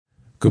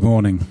Good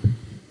morning.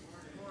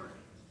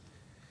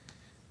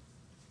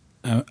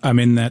 I'm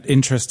in that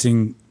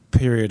interesting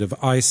period of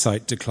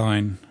eyesight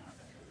decline.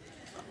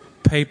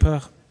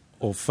 Paper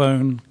or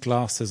phone,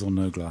 glasses or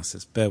no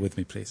glasses. Bear with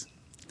me, please.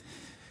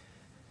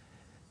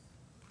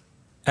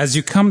 As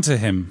you come to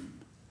him,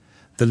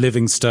 the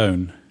living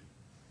stone,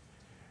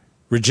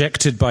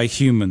 rejected by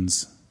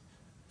humans,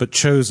 but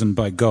chosen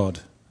by God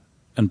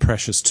and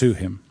precious to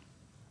him,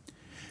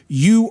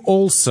 you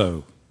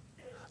also,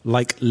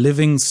 like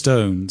living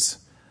stones,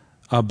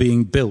 are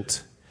being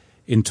built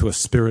into a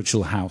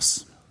spiritual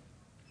house,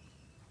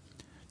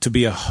 to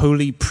be a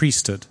holy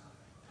priesthood,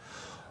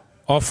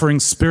 offering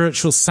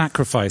spiritual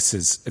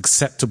sacrifices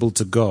acceptable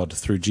to God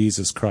through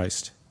Jesus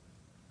Christ.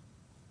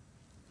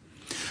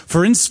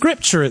 For in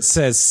Scripture it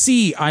says,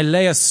 "See, I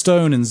lay a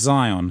stone in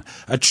Zion,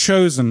 a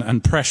chosen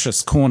and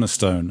precious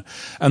cornerstone,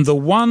 and the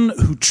one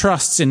who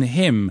trusts in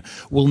him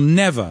will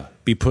never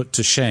be put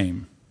to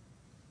shame."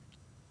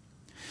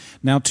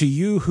 Now to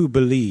you who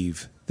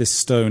believe, this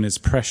stone is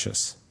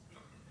precious.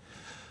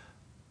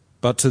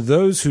 But to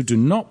those who do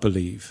not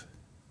believe,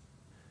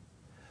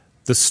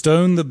 the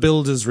stone the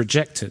builders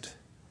rejected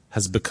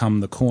has become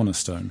the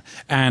cornerstone,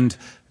 and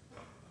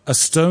a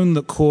stone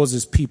that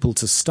causes people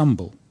to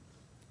stumble,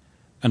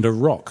 and a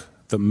rock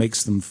that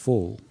makes them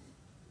fall.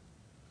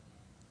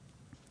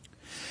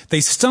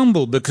 They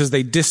stumble because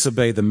they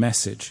disobey the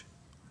message,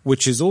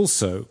 which is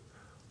also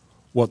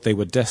what they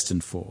were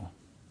destined for.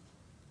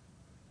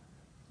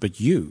 But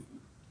you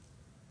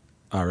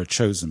are a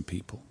chosen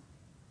people,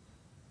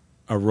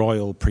 a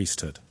royal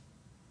priesthood,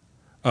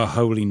 a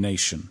holy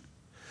nation,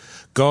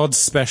 God's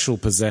special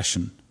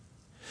possession,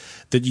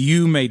 that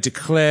you may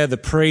declare the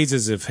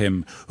praises of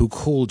him who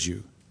called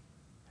you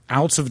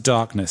out of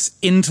darkness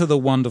into the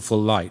wonderful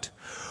light.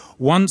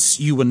 Once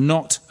you were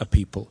not a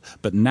people,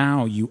 but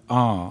now you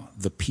are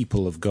the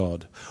people of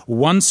God.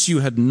 Once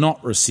you had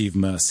not received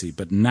mercy,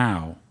 but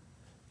now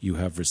you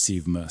have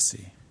received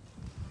mercy.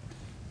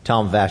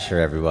 Tom Vasher,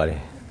 everybody.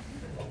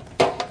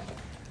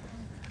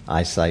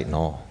 Eyesight and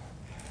all.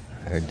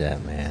 I heard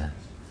that, man.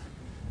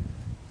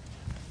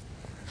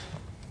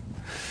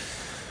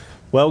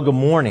 Well, good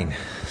morning.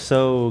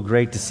 So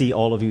great to see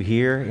all of you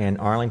here in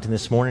Arlington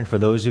this morning. For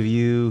those of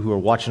you who are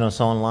watching us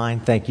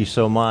online, thank you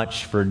so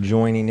much for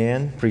joining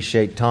in.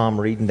 Appreciate Tom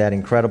reading that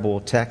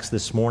incredible text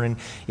this morning.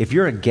 If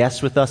you're a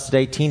guest with us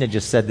today, Tina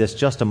just said this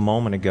just a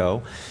moment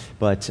ago,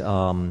 but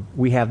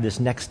we have this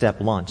Next Step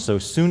lunch. So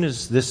as soon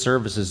as this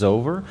service is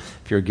over,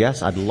 if you're a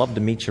guest, I'd love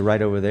to meet you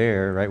right over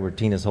there, right where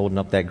Tina's holding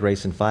up that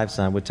Grace in 5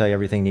 sign. We'll tell you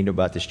everything you need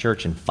about this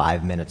church in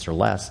 5 minutes or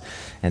less.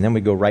 And then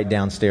we go right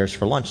downstairs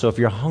for lunch. So if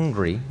you're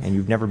hungry and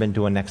you've never been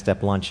to a Next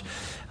Step lunch,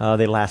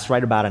 they last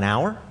right about an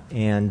hour.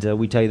 And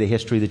we tell you the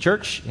history of the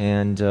church,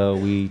 and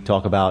we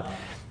talk about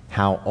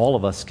how all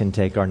of us can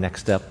take our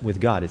next step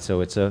with God. So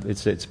it's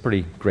a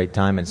pretty great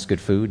time, and it's good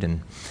food,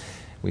 and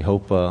we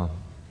hope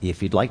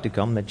if you'd like to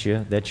come, that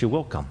you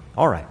will come.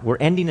 All right, we're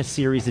ending a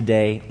series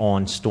today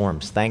on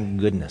storms. Thank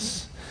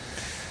goodness.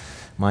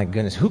 My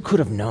goodness, who could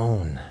have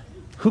known?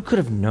 Who could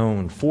have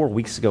known 4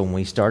 weeks ago when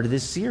we started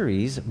this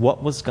series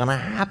what was going to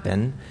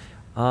happen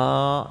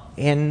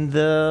in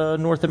the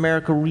North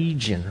America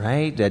region,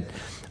 right? That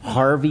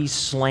Harvey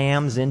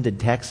slams into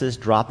Texas,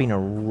 dropping a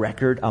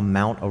record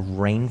amount of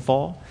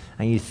rainfall.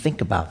 And you think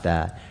about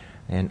that.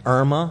 And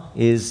Irma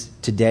is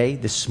today,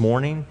 this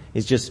morning,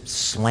 is just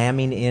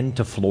slamming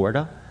into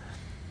Florida.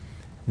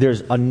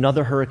 There's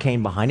another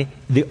hurricane behind it.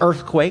 The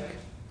earthquake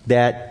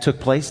that took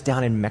place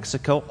down in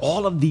Mexico.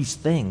 All of these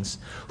things.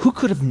 Who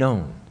could have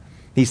known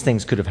these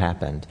things could have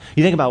happened?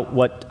 You think about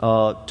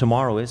what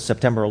tomorrow is,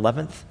 September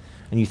 11th,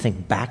 and you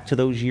think back to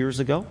those years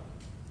ago.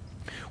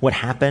 What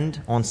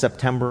happened on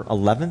September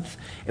 11th?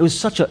 It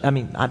was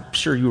I'm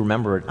sure you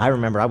remember it. I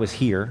remember I was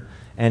here,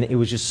 and it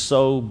was just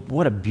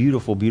what a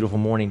beautiful, beautiful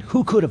morning.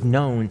 Who could have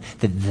known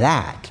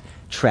that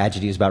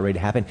tragedy is about ready to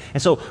happen?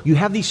 And so you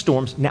have these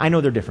storms. Now, I know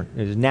they're different.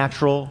 There's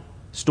natural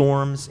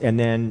storms, and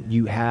then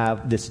you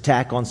have this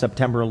attack on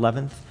September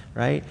 11th,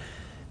 right?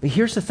 But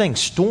here's the thing.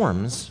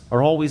 Storms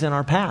are always in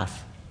our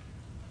path.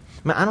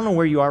 I don't know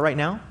where you are right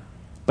now,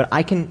 but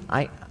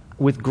I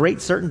with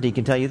great certainty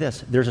can tell you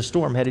this. There's a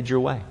storm headed your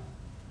way.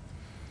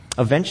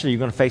 Eventually, you're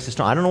going to face a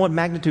storm. I don't know what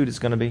magnitude it's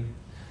going to be.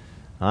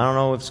 I don't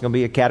know if it's going to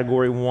be a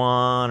Category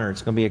 1 or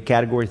it's going to be a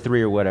Category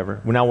 3 or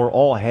whatever. Now, we're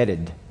all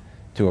headed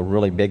to a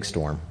really big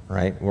storm,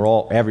 right?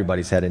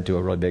 Everybody's headed to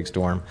a really big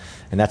storm,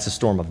 and that's a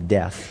storm of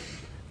death,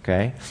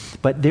 okay?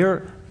 But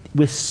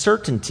with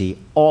certainty,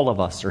 all of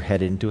us are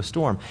headed into a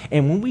storm.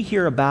 And when we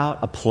hear about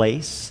a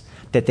place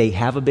that they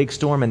have a big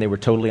storm and they were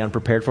totally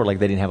unprepared for it, like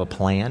they didn't have a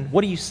plan,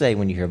 what do you say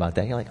when you hear about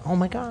that? You're like, oh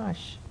my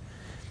gosh.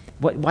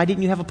 Why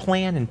didn't you have a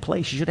plan in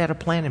place? You should have had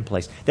a plan in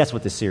place. That's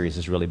what this series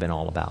has really been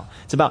all about.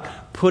 It's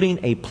about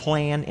putting a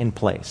plan in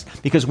place.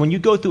 Because when you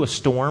go through a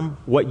storm,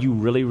 what you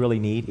really, really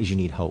need is you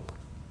need hope.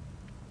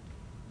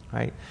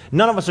 right?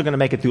 None of us are going to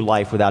make it through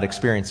life without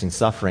experiencing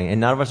suffering,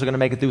 and none of us are going to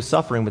make it through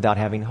suffering without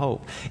having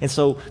hope. And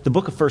so the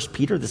book of 1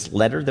 Peter, this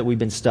letter that we've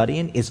been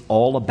studying, is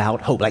all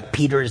about hope. Like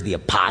Peter is the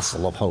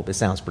apostle of hope. It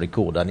sounds pretty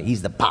cool, doesn't it?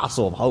 He's the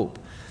apostle of hope.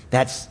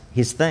 That's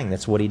his thing.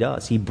 That's what he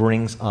does. He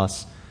brings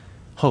us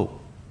hope.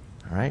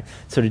 All right?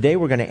 So today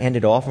we're going to end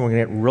it off, and we're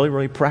going to get really,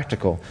 really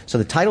practical. So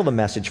the title of the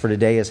message for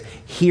today is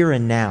Here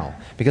and Now,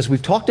 because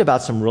we've talked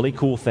about some really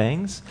cool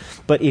things,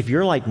 but if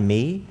you're like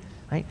me,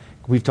 right,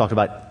 we've talked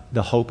about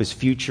the hope is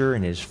future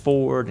and is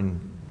forward, and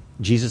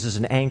Jesus is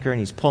an anchor, and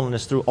he's pulling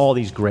us through all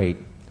these great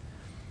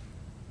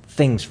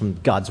things from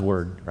God's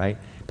Word, right?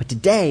 But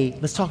today,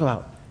 let's talk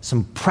about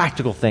some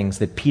practical things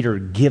that Peter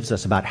gives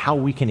us about how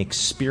we can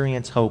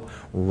experience hope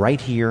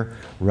right here,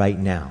 right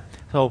now.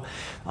 So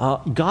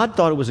God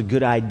thought it was a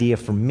good idea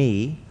for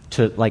me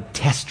to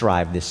test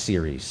drive this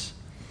series.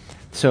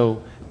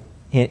 So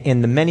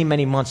in the many,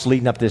 many months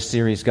leading up to this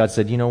series, God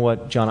said, you know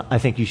what, John, I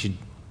think you should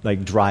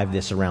drive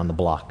this around the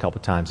block a couple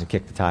times and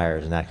kick the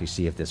tires and actually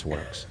see if this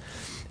works.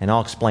 And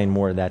I'll explain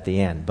more of that at the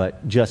end.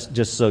 But just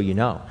so you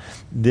know,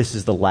 this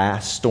is the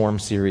last storm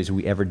series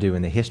we ever do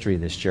in the history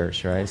of this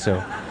church, right?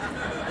 So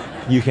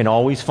you can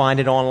always find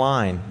it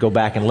online. Go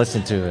back and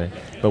listen to it.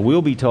 But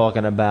we'll be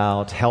talking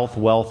about health,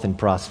 wealth, and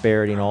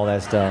prosperity and all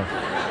that stuff.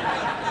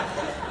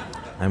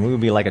 And we will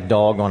be like a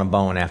dog on a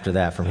bone after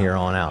that from here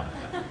on out.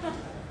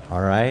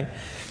 All right?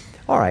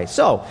 All right,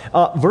 so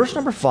verse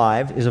number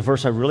 5 is a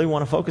verse I really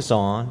want to focus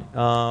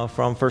on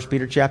from 1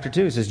 Peter chapter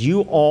 2. It says,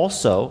 you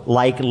also,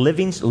 like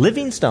living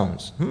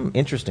stones.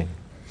 Interesting.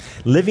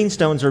 Living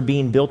stones are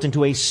being built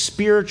into a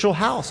spiritual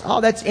house. Oh,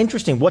 that's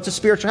interesting. What's a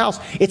spiritual house?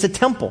 It's a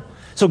temple.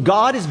 So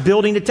God is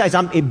building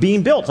it's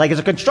being built. It's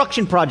a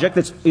construction project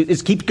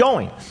that keeps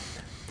going.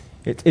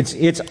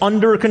 It's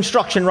under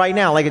construction right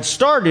now. It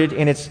started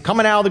and it's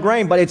coming out of the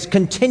grain, but it's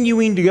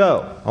continuing to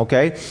go.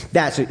 Okay,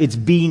 that's it. It's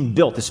being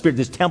built.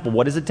 This temple.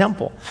 What is a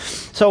temple?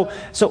 So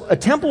a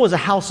temple is a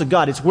house of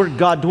God. It's where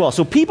God dwells.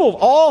 So people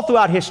all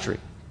throughout history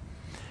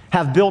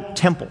have built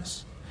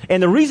temples,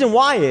 and the reason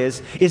why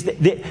is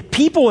that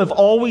people have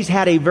always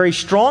had a very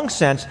strong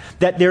sense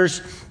that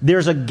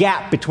there's a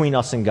gap between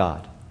us and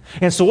God.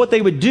 And so what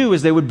they would do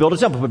is they would build a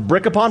temple, put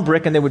brick upon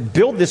brick, and they would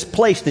build this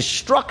place, this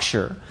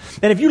structure.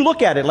 And if you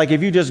look at it,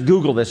 if you just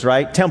Google this,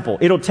 right, temple,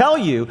 it'll tell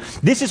you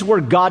this is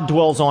where God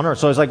dwells on earth.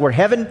 So it's where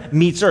heaven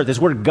meets earth. It's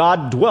where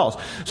God dwells.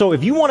 So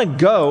if you want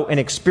to go and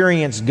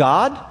experience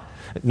God,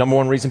 number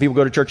one reason people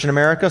go to church in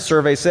America,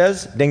 survey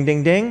says, ding,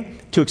 ding, ding,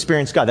 to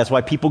experience God. That's why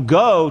people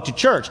go to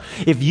church.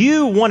 If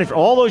you wanted for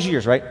all those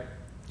years, right,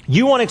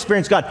 you want to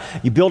experience God.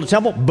 You build a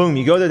temple, boom,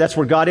 you go there, that's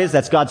where God is,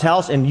 that's God's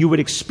house, and you would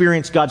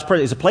experience God's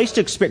presence. It's a place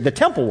to experience.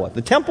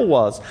 The temple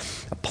was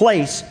a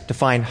place to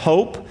find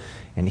hope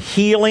and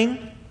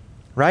healing,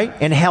 right,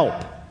 and help.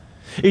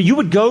 You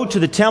would go to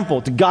the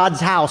temple, to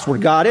God's house where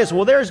God is.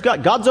 Well, there's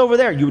God. God's over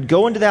there. You would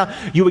go into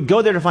that. You would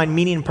go there to find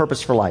meaning and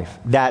purpose for life.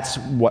 That's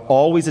what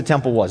always a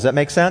temple was. Does that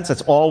make sense?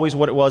 That's always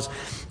what it was.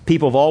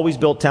 People have always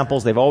built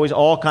temples. They've always,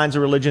 all kinds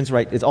of religions,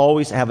 right? It's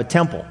always have a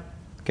temple.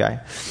 Okay,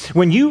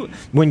 when you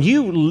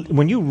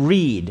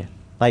read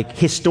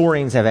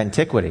historians of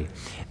antiquity,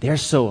 they're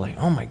so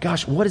oh my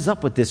gosh, what is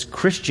up with this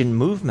Christian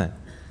movement?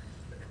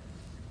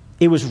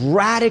 It was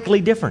radically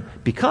different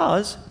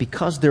because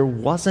there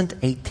wasn't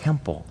a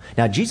temple.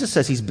 Now Jesus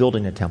says he's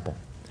building a temple.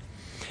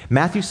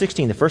 Matthew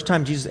 16, the first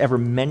time Jesus ever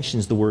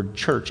mentions the word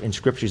church in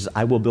Scripture, he says,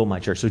 I will build my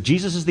church. So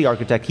Jesus is the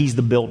architect, he's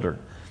the builder.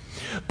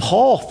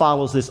 Paul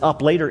follows this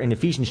up later in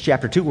Ephesians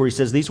chapter 2 where he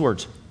says these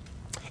words,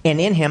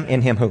 and in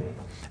him who?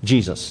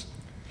 Jesus.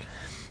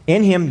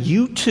 In him,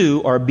 you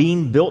too are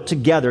being built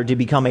together to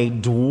become a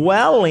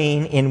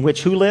dwelling in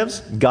which who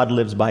lives? God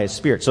lives by his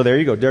Spirit. So there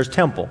you go. There's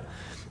temple.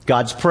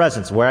 God's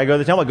presence. Where I go to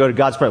the temple, I go to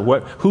God's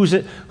presence.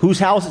 Whose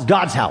house is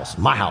God's house?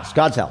 My house.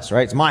 God's house,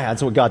 right? It's my house.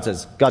 That's what God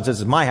says. God says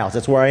it's my house.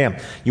 That's where I am.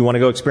 You want to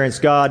go experience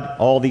God?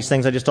 All these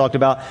things I just talked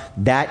about.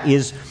 That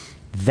is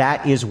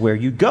where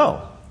you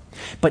go.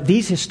 But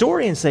these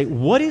historians say,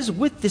 what is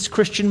with this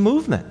Christian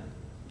movement?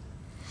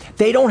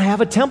 They don't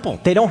have a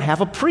temple. They don't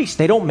have a priest.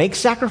 They don't make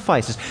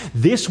sacrifices.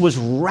 This was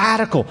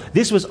radical.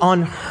 This was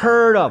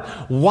unheard of.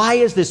 Why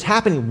is this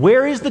happening?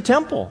 Where is the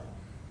temple?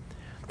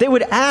 They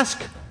would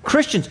ask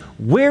Christians,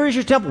 where is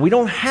your temple? We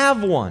don't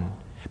have one.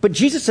 But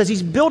Jesus says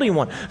he's building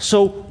one.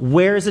 So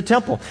where is the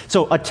temple?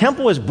 So a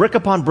temple is brick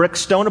upon brick,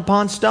 stone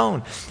upon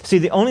stone. See,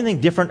 the only thing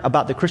different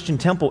about the Christian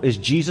temple is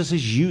Jesus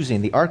is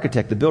using, the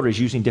architect, the builder is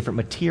using different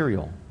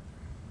material.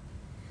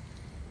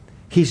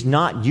 He's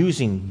not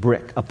using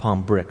brick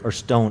upon brick or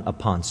stone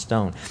upon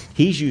stone.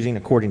 He's using,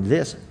 according to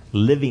this,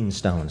 living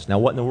stones. Now,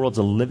 what in the world is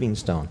a living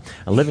stone?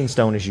 A living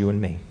stone is you and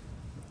me.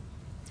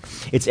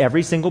 It's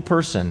every single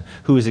person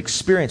who has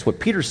experienced what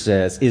Peter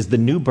says is the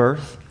new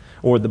birth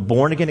or the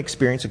born-again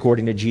experience,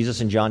 according to Jesus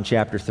in John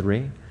chapter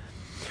 3,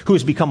 who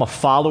has become a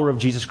follower of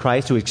Jesus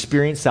Christ, who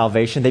experienced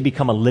salvation. They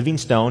become a living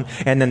stone,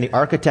 and then the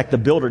architect, the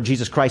builder,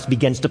 Jesus Christ,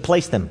 begins to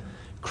place them.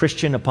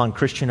 Christian upon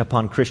Christian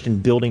upon Christian,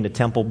 building a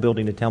temple,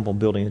 building a temple,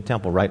 building a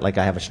temple, right? Like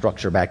I have a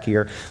structure back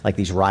here, like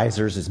these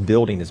risers, it's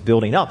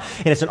building up.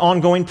 And it's an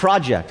ongoing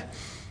project.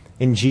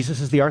 And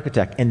Jesus is the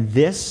architect. And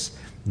this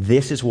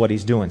is what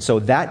he's doing. So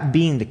that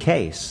being the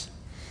case,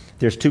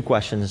 there's two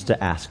questions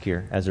to ask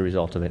here as a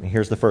result of it. And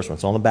here's the first one.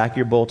 It's on the back of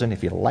your bulletin.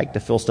 If you like to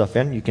fill stuff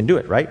in, you can do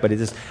it, right? But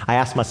I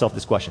asked myself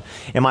this question.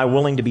 Am I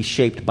willing to be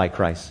shaped by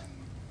Christ?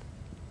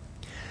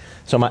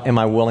 So am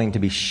I willing to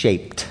be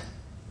shaped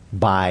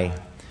by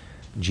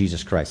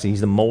Jesus Christ? He's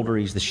the molder,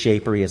 he's the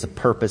shaper, he has a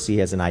purpose, he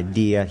has an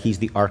idea, he's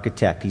the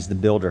architect, he's the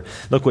builder.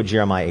 Look what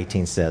Jeremiah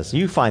 18 says.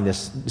 You find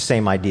this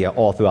same idea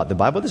all throughout the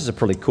Bible. This is a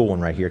pretty cool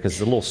one right here because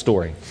it's a little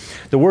story.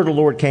 The word of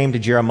the Lord came to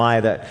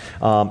Jeremiah that,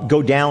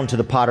 go down to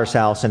the potter's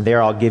house and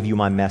there I'll give you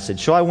my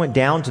message. So I went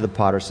down to the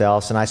potter's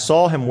house and I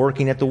saw him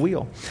working at the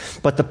wheel.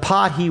 But the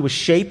pot he was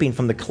shaping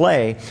from the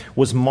clay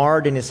was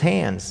marred in his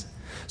hands.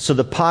 So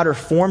the potter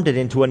formed it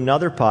into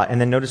another pot. And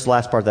then notice the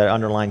last part that I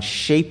underlined,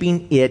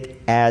 shaping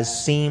it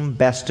as seemed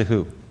best to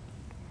who?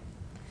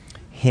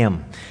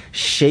 Him.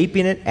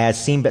 Shaping it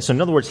as seemed best. So in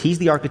other words, he's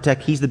the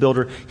architect, he's the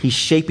builder, he's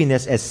shaping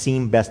this as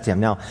seemed best to him.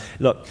 Now,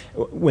 look,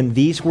 when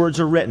these words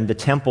are written, the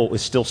temple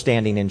is still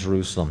standing in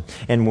Jerusalem.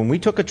 And when we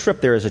took a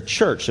trip there as a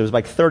church, there was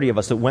like 30 of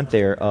us that went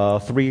there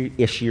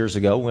 3-ish years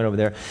ago, went over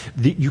there.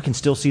 You can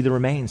still see the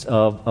remains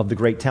of the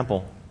great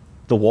temple.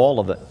 The wall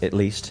of it, at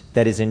least,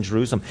 that is in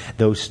Jerusalem.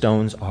 Those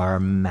stones are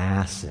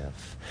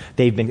massive.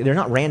 They're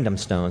not random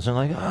stones. They're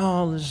like,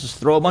 oh, let's just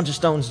throw a bunch of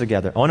stones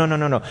together. Oh,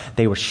 no.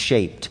 They were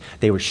shaped.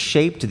 They were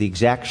shaped to the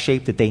exact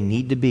shape that they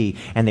need to be,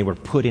 and they were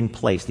put in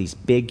place. These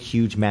big,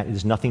 huge,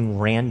 there's nothing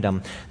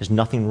random. There's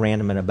nothing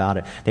random about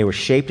it. They were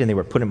shaped, and they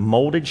were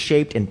molded,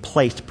 shaped, and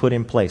placed, put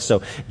in place.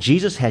 So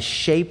Jesus has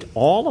shaped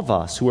all of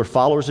us who are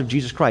followers of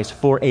Jesus Christ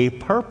for a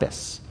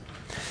purpose.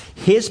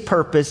 His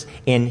purpose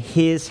in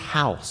His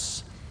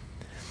house.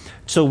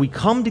 So we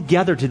come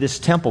together to this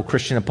temple,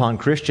 Christian upon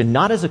Christian,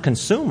 not as a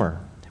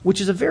consumer,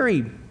 which is a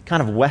very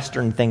kind of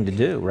Western thing to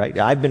do, right?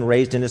 I've been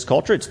raised in this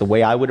culture. It's the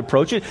way I would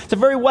approach it. It's a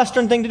very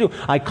Western thing to do.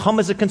 I come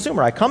as a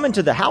consumer. I come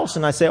into the house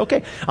and I say,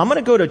 okay, I'm going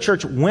to go to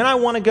church when I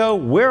want to go,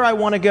 where I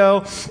want to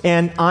go,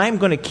 and I'm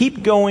going to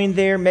keep going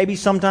there, maybe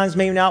sometimes,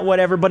 maybe not,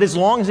 whatever, but as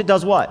long as it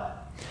does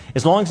what?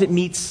 As long as it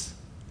meets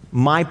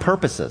my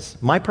purposes.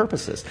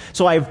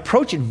 So I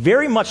approach it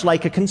very much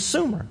like a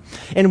consumer.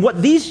 And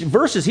what these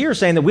verses here are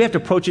saying, that we have to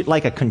approach it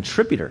like a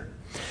contributor.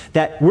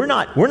 That we're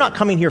not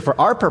coming here for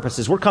our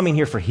purposes. We're coming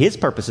here for His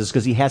purposes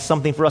because He has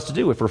something for us to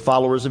do. If we're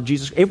followers of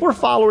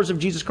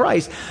Jesus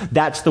Christ,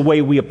 that's the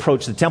way we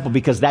approach the temple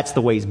because that's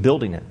the way He's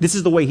building it. This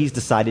is the way He's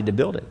decided to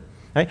build it.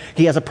 Right?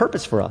 He has a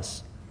purpose for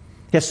us.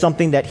 He has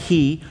something that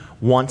He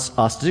wants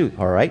us to do.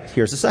 All right,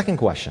 here's the second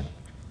question.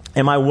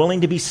 Am I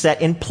willing to be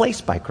set in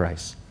place by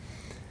Christ?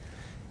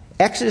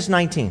 Exodus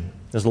 19.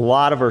 There's a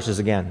lot of verses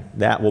again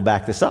that will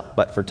back this up,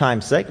 but for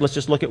time's sake, let's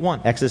just look at one.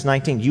 Exodus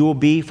 19. You will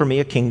be for me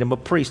a kingdom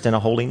of priests and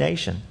a holy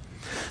nation.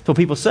 So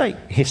people say,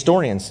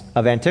 historians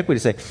of antiquity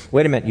say,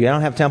 wait a minute, you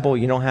don't have temple,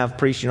 you don't have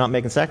priests, you're not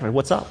making sacrifice.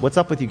 What's up? What's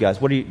up with you guys?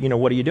 What are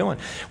you doing?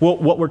 Well,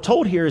 what we're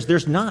told here is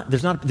there's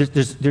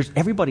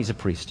everybody's a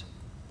priest.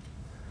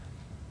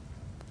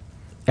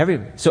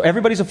 So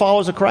everybody's a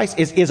follower of Christ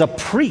is a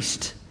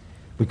priest.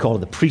 We call it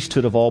the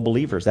priesthood of all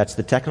believers. That's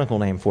the technical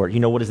name for it. You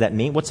know, what does that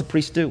mean? What's a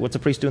priest do? What's a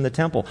priest do in the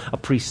temple? A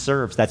priest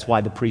serves. That's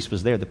why the priest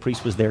was there. The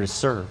priest was there to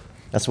serve.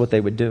 That's what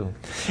they would do.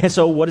 And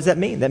so what does that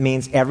mean? That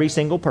means every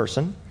single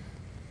person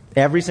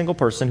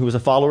who is a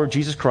follower of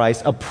Jesus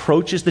Christ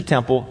approaches the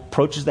temple,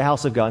 approaches the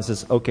house of God and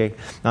says, okay,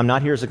 I'm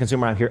not here as a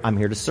consumer. I'm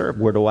here to serve.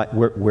 Where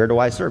do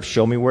I serve?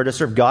 Show me where to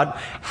serve. God,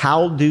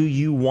 how do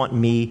you want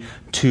me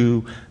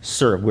to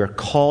serve? We're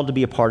called to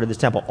be a part of this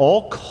temple.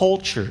 All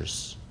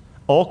cultures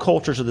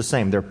are the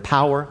same. They're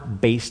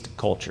power-based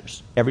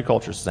cultures. Every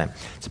culture is the same.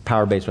 It's a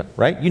power-based one,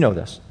 right? You know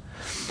this.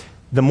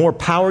 The more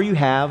power you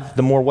have,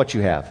 the more what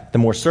you have. The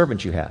more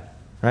servants you have,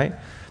 right?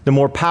 The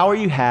more power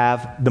you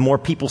have, the more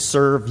people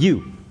serve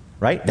you,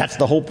 right? That's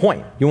the whole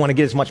point. You want to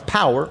get as much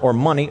power or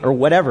money or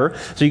whatever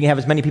so you can have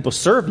as many people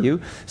serve you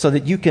so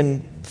that you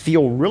can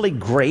feel really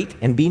great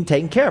and being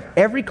taken care of.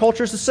 Every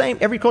culture is the same.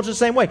 Every culture is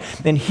the same way.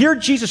 And here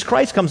Jesus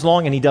Christ comes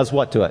along and He does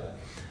what to it?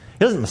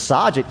 He doesn't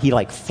massage it. He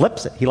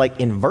flips it. He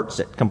inverts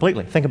it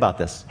completely. Think about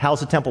this. How's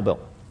the temple built?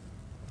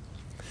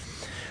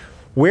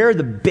 Where are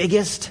the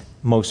biggest,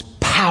 most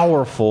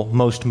powerful,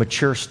 most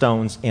mature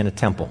stones in a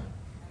temple?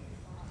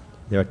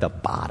 They're at the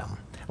bottom.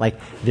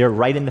 They're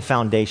right in the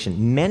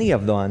foundation. Many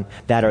of them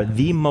that are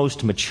the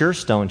most mature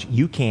stones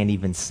you can't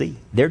even see.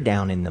 They're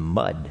down in the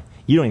mud.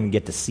 You don't even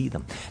get to see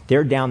them.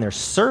 They're down there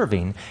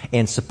serving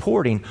and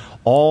supporting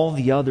all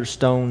the other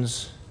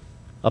stones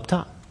up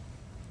top.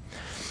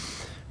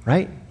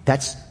 Right?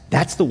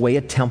 That's the way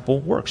a temple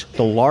works.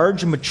 The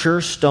large,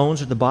 mature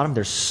stones at the bottom,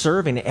 they're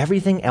serving.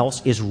 Everything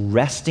else is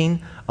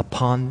resting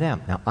upon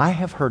them. Now, I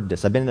have heard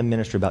this. I've been in the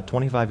ministry about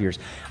 25 years.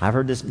 I've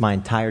heard this my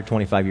entire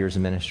 25 years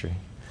of ministry.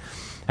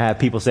 I have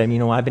people say,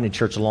 I've been in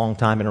church a long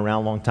time, been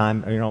around a long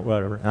time,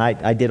 whatever. And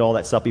I did all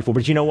that stuff before.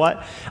 But you know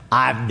what?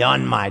 I've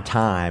done my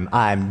time.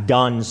 I'm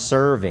done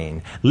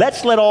serving.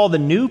 Let's let all the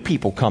new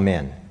people come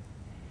in.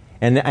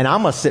 And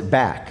I'm going to sit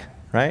back.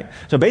 right?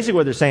 So basically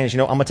what they're saying is,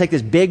 I'm going to take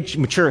this big,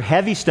 mature,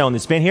 heavy stone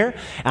that's been here,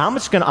 and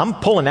I'm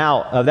pulling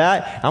out of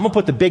that. I'm going to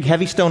put the big,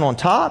 heavy stone on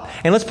top,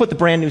 and let's put the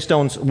brand new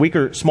stones,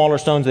 weaker, smaller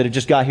stones that have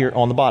just got here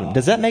on the bottom.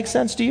 Does that make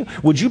sense to you?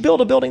 Would you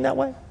build a building that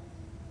way?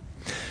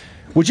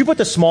 Would you put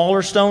the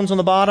smaller stones on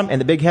the bottom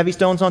and the big, heavy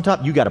stones on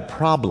top? You got a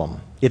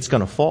problem. It's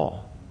going to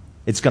fall.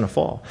 It's going to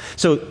fall.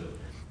 So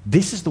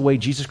this is the way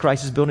Jesus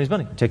Christ is building his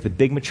building. You take the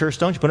big mature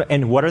stones,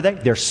 and what are they?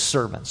 They're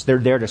servants. They're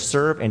there to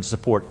serve and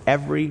support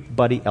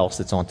everybody else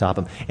that's on top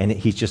of them. And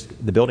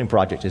the building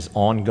project is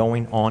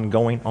ongoing.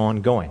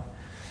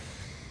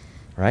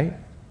 Right?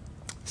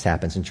 This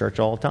happens in church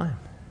all the time.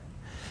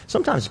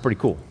 Sometimes it's pretty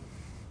cool.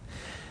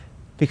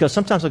 Because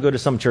sometimes I'll go to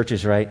some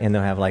churches, right, and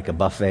they'll have like a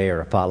buffet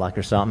or a potluck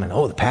or something,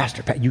 and the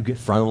pastor, you get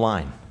front of the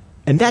line.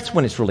 And that's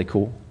when it's really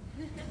cool.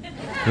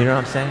 You know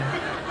what I'm saying?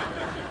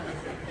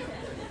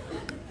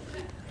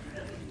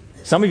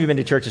 Some of you have been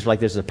to churches like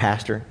there's a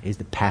pastor. He's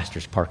the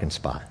pastor's parking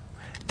spot.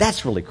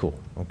 That's really cool,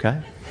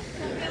 okay?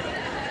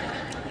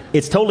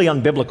 It's totally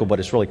unbiblical,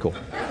 but it's really cool.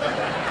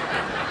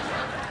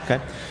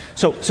 Okay?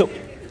 So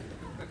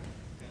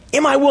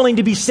am I willing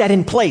to be set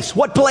in place?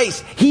 What place?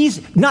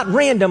 He's not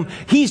random.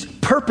 He's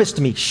purposed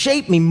me,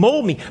 shaped me,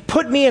 molded me,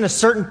 put me in a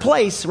certain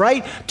place,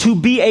 right? To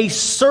be a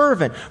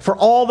servant for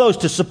all those,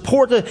 to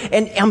support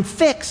and I'm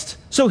fixed.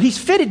 So he's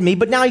fitted me,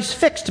 but now he's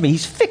fixed me.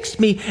 He's fixed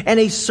me in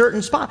a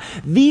certain spot.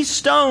 These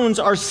stones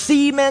are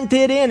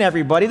cemented in,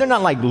 everybody. They're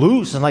not like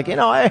loose and like,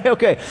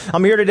 okay,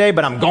 I'm here today,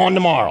 but I'm gone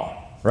tomorrow,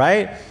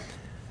 right?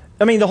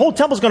 I mean, the whole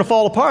temple's going to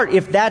fall apart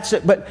if that's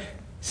it, but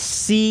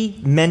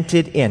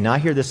cemented in. Now, I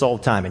hear this all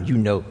the time, and you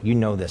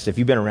know this. If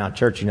you've been around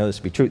church, you know this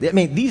to be true. I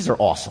mean, these are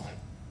awesome,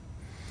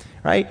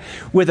 right?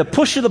 With a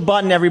push of the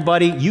button,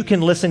 everybody, you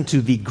can listen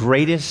to the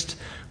greatest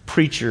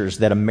preachers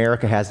that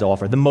America has to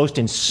offer. The most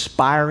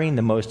inspiring,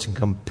 the most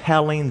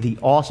compelling, the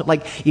awesome.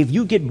 Like, if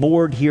you get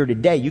bored here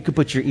today, you could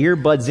put your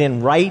earbuds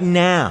in right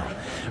now,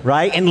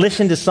 right? And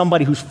listen to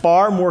somebody who's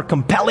far more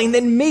compelling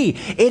than me.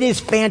 It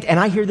is fantastic. And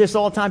I hear this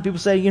all the time. People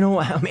say,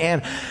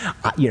 man,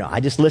 I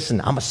just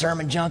listen. I'm a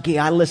sermon junkie.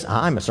 I'm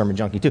a sermon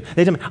junkie too.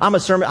 They tell me, I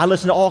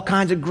listen to all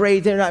kinds of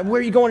great, where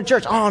are you going to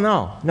church? Oh,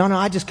 no,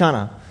 I just kind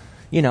of,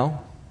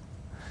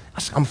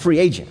 I'm a free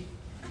agent.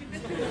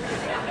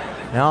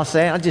 And I'll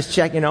just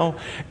check,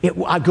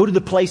 I go to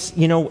the place,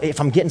 if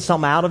I'm getting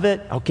something out of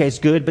it, okay, it's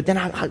good. But then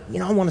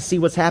I want to see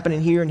what's happening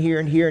here and here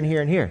and here and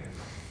here and here.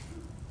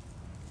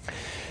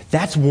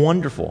 That's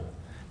wonderful.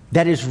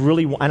 That is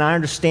really, and I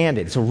understand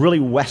it. It's a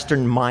really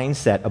Western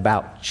mindset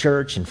about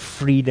church and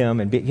freedom,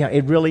 and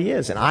it really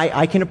is. And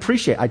I can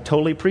appreciate, I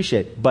totally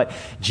appreciate it. But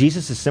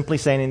Jesus is simply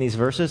saying in these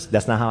verses,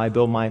 that's not how I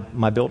build my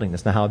building.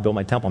 That's not how I build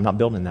my temple. I'm not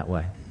building that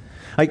way.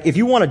 Like, if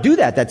you want to do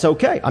that, that's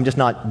okay.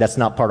 That's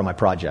not part of my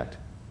project.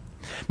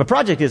 My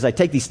project is I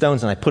take these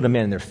stones and I put them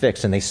in and they're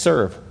fixed and they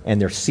serve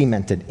and they're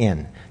cemented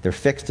in. They're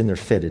fixed and they're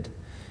fitted.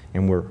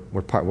 And we're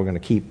going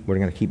to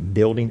keep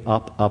building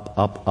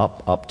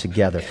up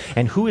together.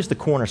 And who is the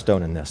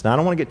cornerstone in this? Now, I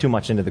don't want to get too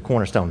much into the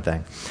cornerstone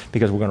thing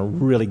because we're going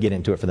to really get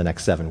into it for the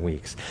next 7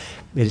 weeks.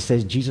 It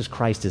says Jesus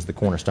Christ is the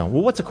cornerstone.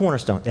 Well, what's a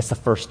cornerstone? That's the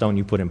first stone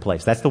you put in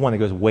place. That's the one that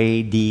goes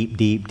way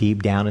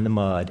deep down in the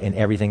mud, and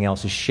everything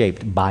else is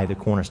shaped by the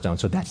cornerstone.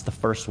 So that's the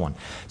first one.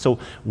 So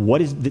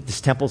what is this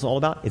temple is all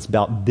about? It's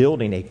about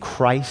building a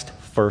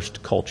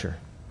Christ-first culture.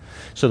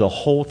 So the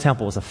whole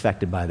temple is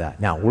affected by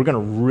that. Now, we're going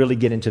to really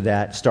get into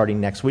that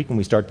starting next week when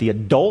we start the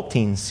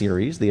adulting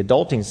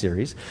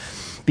series,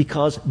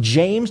 because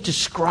James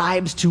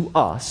describes to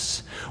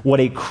us what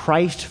a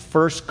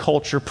Christ-first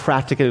culture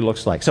practically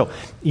looks like. So,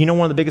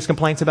 one of the biggest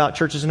complaints about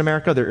churches in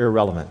America? They're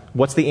irrelevant.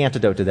 What's the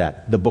antidote to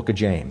that? The book of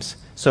James.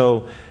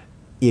 So,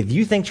 if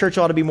you think church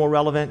ought to be more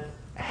relevant,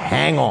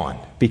 hang on,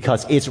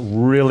 because it's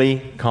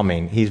really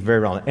coming. He's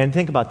very relevant. And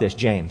think about this,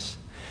 James.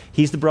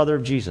 He's the brother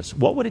of Jesus.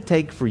 What would it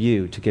take for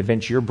you to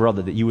convince your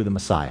brother that you were the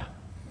Messiah?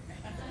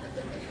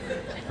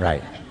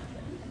 Right.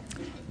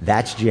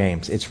 That's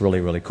James. It's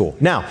really, really cool.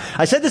 Now,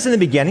 I said this in the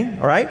beginning,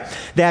 all right,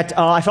 that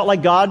I felt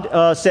like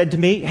God said to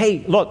me,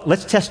 hey, look,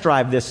 let's test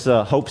drive this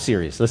Hope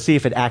series. Let's see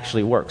if it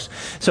actually works.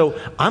 So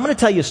I'm going to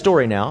tell you a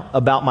story now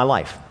about my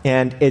life,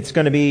 and it's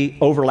going to be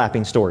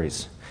overlapping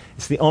stories.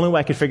 It's the only way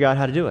I could figure out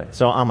how to do it.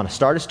 So I'm going to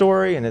start a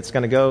story, and it's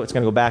going to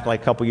go back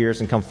like a couple years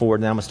and come forward,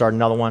 and then I'm going to start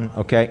another one,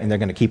 okay? And they're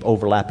going to keep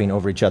overlapping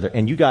over each other.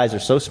 And you guys are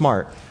so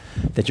smart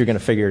that you're going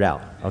to figure it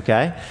out,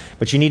 okay?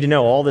 But you need to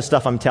know all this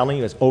stuff I'm telling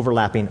you is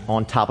overlapping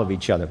on top of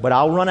each other. But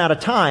I'll run out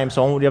of time,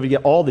 so I won't be able to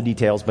get all the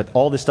details, but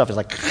all this stuff is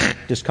like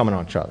just coming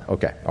on each other.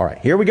 Okay, all right,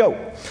 here we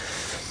go.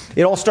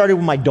 It all started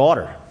with my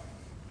daughter.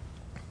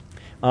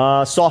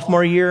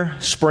 Sophomore year,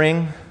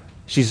 spring.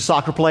 She's a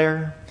soccer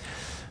player.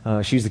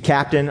 She's the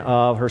captain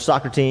of her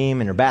soccer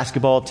team and her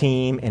basketball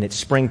team, and it's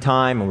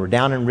springtime, and we're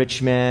down in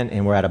Richmond,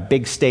 and we're at a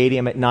big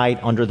stadium at night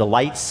under the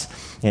lights,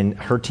 and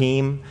her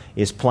team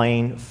is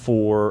playing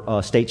for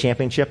a state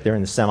championship. They're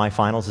in the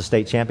semifinals of the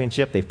state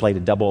championship. They've played a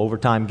double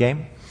overtime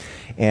game,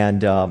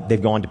 and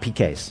they've gone to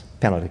PKs,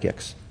 penalty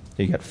kicks.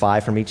 You got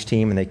 5 from each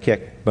team, and they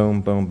kick,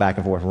 boom, boom, back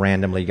and forth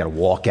randomly. You got to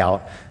walk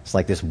out. It's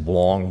like this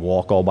long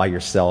walk all by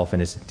yourself,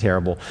 and it's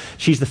terrible.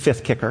 She's the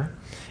 5th kicker,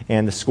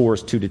 and the score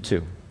is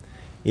 2-2.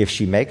 If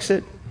she makes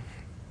it,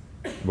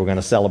 we're going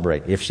to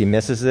celebrate. If she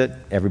misses it,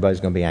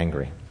 everybody's going to be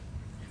angry.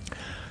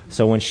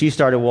 So when she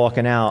started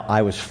walking out,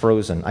 I was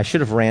frozen. I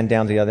should have ran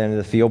down to the other end of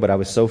the field, but I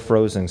was so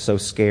frozen, so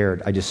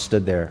scared. I just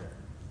stood there.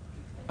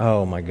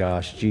 Oh my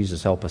gosh,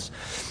 Jesus help us.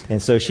 And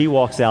so she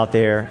walks out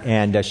there,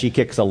 and she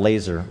kicks a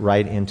laser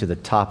right into the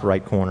top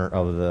right corner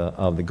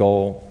of the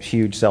goal.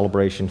 Huge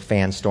celebration.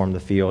 Fans storm the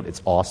field. It's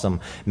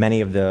awesome.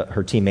 Many of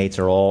her teammates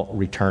are all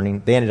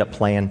returning. They ended up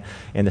playing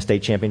in the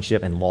state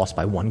championship and lost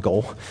by 1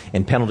 goal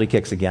and penalty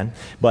kicks again.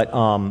 But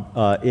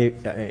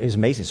it is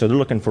amazing. So they're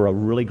looking for a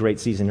really great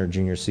season in her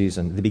junior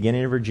season. The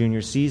beginning of her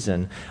junior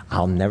season,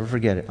 I'll never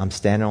forget it. I'm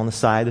standing on the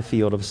side of the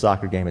field of a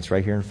soccer game. It's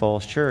right here in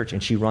Falls Church,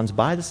 and she runs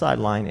by the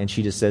sideline, and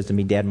she just says to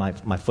me, "Dad,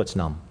 my foot's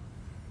numb."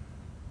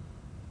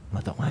 I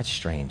thought, well, that's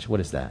strange.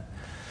 What is that?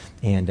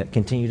 And it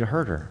continued to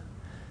hurt her.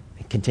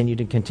 It continued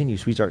and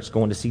continues. We start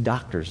going to see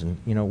doctors, and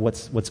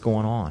what's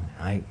going on?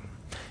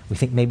 We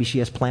think maybe she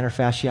has plantar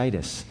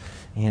fasciitis.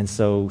 And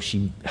so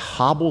she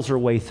hobbles her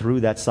way through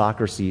that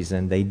soccer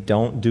season. They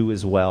don't do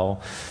as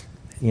well.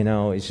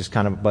 It's just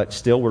kind of, but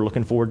still we're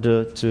looking forward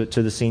to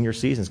the senior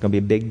season. It's going to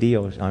be a big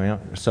deal.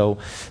 So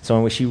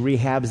anyway, she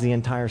rehabs the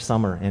entire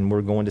summer, and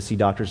we're going to see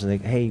doctors, and they,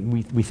 hey,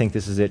 we think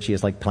this is it. She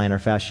has like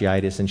plantar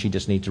fasciitis, and she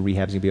just needs to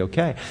rehab. It's going to be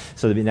okay.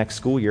 So the next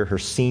school year, her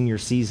senior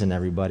season,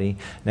 everybody,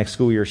 next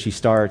school year she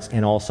starts,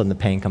 and all of a sudden the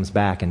pain comes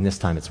back, and this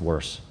time it's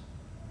worse.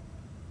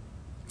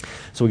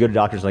 So we go to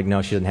doctors like,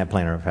 no, she doesn't have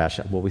plantar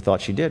fascia. Well, we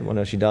thought she did. Well,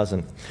 no, she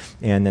doesn't.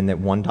 And then that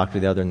one doctor,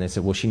 the other, and they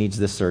said, well, she needs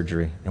this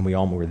surgery. And we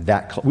were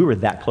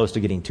that close to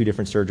getting 2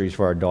 different surgeries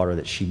for our daughter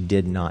that she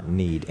did not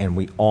need. And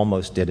we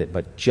almost did it,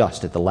 but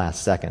just at the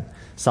last second,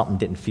 something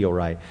didn't feel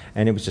right.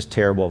 And it was just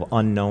terrible, of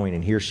unknowing.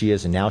 And here she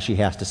is, and now she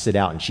has to sit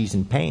out, and she's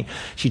in pain.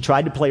 She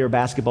tried to play her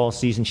basketball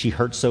season. She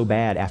hurt so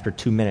bad, after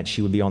 2 minutes,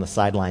 she would be on the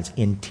sidelines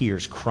in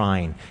tears,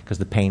 crying, because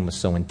the pain was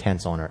so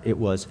intense on her. It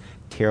was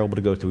terrible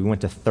to go through. We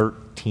went to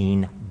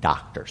 13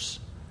 doctors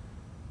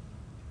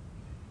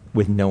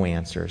with no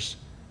answers.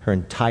 Her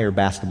entire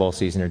basketball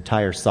season, her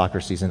entire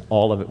soccer season,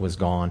 all of it was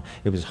gone.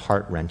 It was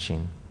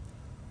heart-wrenching.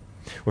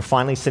 We're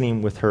finally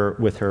sitting with her,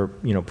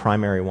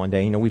 primary one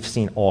day. We've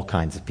seen all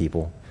kinds of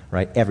people,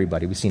 right?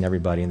 Everybody. We've seen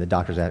everybody, and the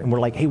doctor's at it. And we're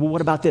like, hey, well,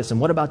 what about this?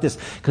 And what about this?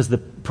 Because the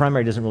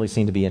primary doesn't really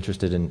seem to be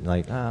interested in,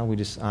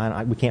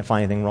 we can't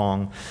find anything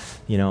wrong,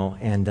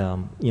 And,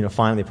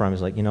 finally the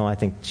primary's like, I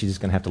think she's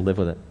just going to have to live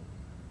with it.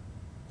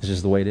 This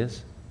is the way it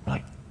is.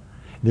 Like,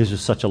 this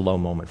was such a low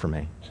moment for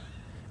me.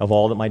 Of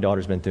all that my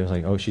daughter's been through, it's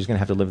like, she's going to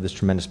have to live with this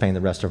tremendous pain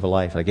the rest of her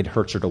life. Like, it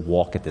hurts her to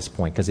walk at this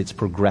point because it's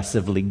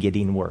progressively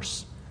getting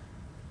worse.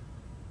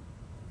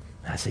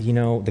 I said,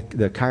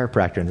 the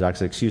chiropractor, and the doctor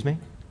said, excuse me?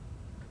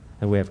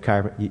 And we have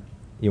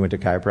you went to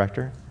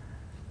chiropractor?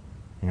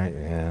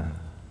 Yeah.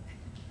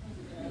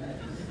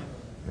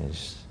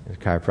 The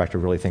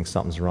chiropractor really thinks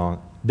something's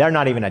wrong. They're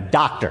not even a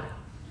doctor.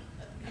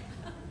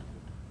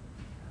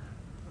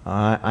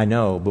 I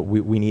know, but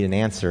we need an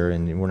answer,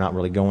 and we're not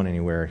really going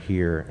anywhere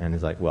here. And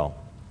it's like, well.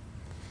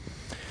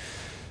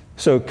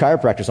 So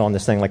chiropractor's on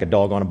this thing like a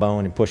dog on a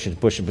bone and pushing.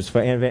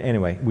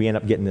 Anyway, we end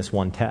up getting this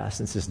one test.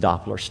 It's this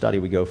Doppler study.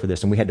 We go for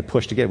this, and we had to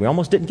push to get it. We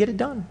almost didn't get it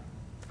done.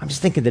 I'm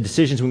just thinking the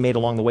decisions we made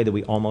along the way that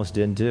we almost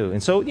didn't do.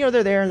 And so,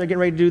 they're there, and they're getting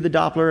ready to do the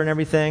Doppler and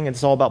everything. And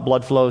it's all about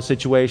blood flow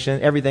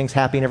situation. Everything's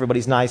happy, and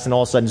everybody's nice, and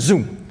all of a sudden,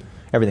 zoom,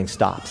 everything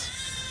stops.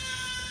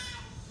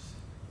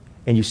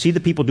 And you see the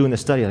people doing the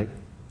study like,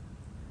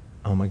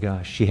 oh my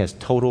gosh, she has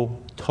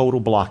total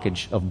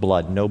blockage of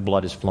blood. No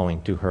blood is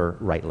flowing to her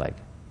right leg.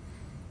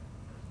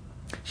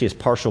 She has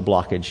partial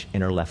blockage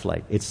in her left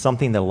leg. It's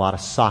something that a lot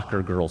of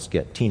soccer girls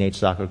get, teenage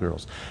soccer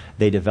girls.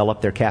 They develop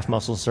their calf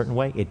muscles a certain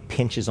way. It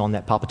pinches on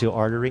that popliteal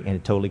artery, and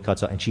it totally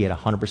cuts out. And she had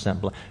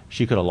 100% blood.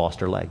 She could have lost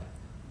her leg.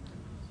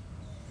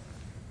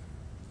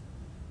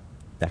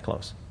 That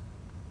close.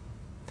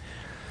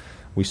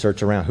 We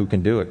search around who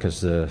can do it,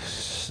 because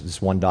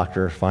this one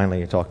doctor,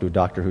 finally I talked to a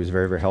doctor who's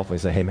very, very helpful. He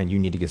said, hey man, you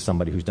need to get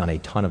somebody who's done a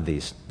ton of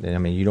these.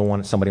 You don't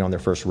want somebody on their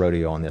first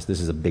rodeo on this. This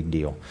is a big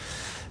deal.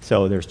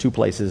 So there's 2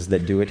 places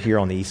that do it here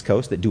on the East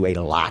Coast that do a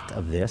lot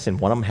of this, and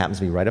one of them happens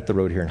to be right up the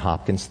road here in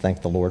Hopkins.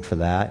 Thank the Lord for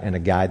that. And a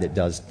guy that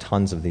does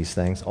tons of these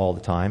things all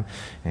the time.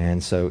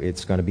 And so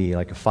it's going to be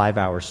like a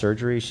 5-hour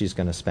surgery. She's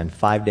going to spend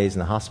 5 days in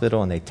the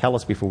hospital, and they tell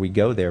us before we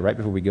go there, right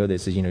before we go there,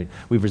 they say,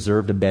 we've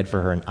reserved a bed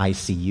for her in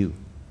ICU.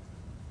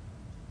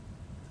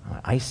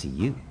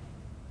 ICU.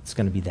 It's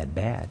going to be that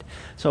bad.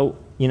 So,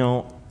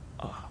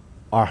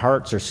 our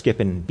hearts are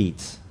skipping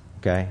beats,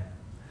 okay?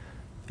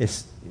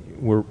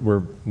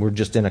 We're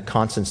just in a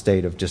constant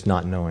state of just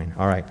not knowing.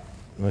 All right,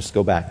 let's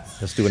go back.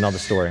 Let's do another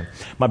story.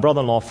 My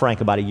brother-in-law,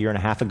 Frank, about 1.5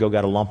 years ago,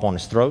 got a lump on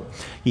his throat.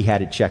 He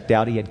had it checked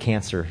out. He had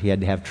cancer. He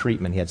had to have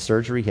treatment. He had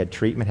surgery. He had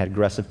treatment, had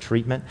aggressive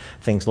treatment.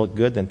 Things looked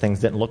good, then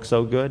things didn't look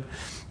so good.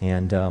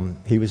 And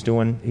he was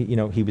doing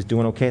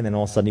okay, and then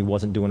all of a sudden he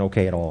wasn't doing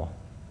okay at all.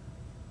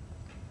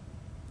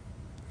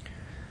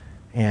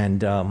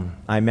 And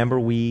I remember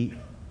we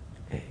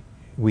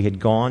had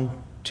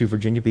gone to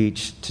Virginia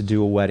Beach to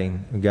do a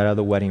wedding. We got out of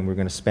the wedding. We were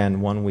going to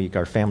spend 1 week.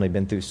 Our family had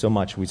been through so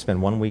much. We'd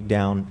spend 1 week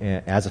down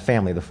as a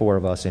family, the four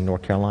of us, in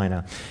North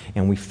Carolina.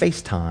 And we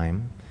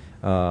FaceTime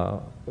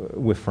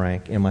with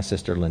Frank and my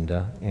sister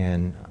Linda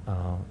and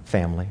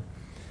family.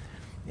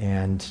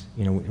 And,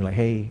 we're like,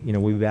 hey,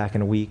 we'll be back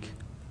in a week,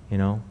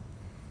 And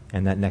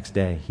that next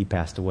day, he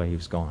passed away. He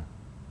was gone.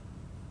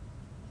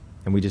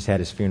 And we just had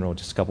his funeral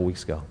just a couple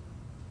weeks ago.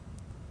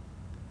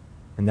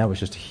 And that was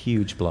just a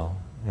huge blow.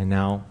 And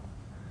now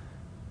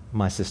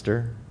my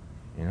sister,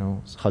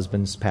 his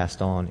husband's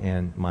passed on,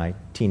 and my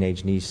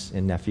teenage niece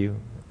and nephew,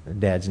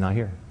 dad's not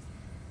here.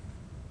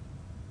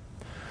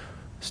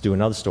 Let's do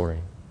another story.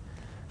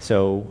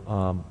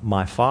 So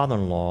my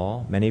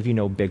father-in-law, many of you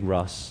know Big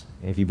Russ.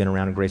 If you've been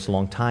around in Grace a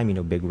long time, you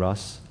know Big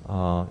Russ.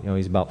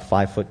 He's about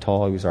 5 foot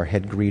tall. He was our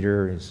head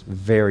greeter. He's a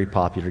very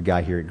popular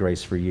guy here at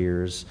Grace for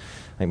years.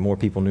 I think more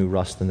people knew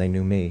Russ than they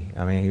knew me.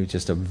 I mean, he was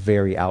just a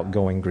very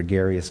outgoing,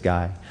 gregarious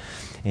guy.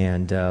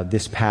 And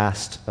this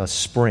past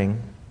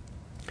spring,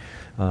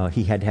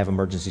 he had to have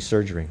emergency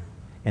surgery.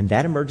 And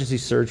that emergency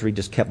surgery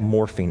just kept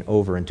morphing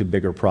over into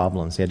bigger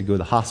problems. He had to go to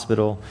the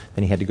hospital,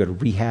 then he had to go to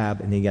rehab,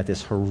 and then he got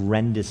this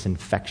horrendous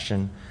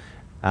infection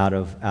out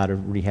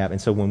of rehab. And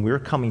so when we were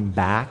coming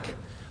back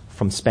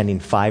from spending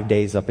 5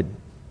 days up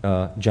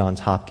at Johns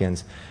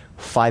Hopkins,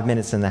 5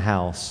 minutes in the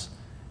house,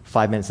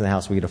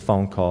 we get a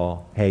phone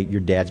call, hey, your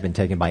dad's been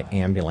taken by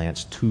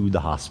ambulance to the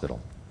hospital.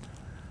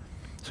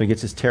 So he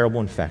gets this terrible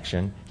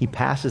infection. He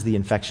passes the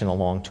infection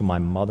along to my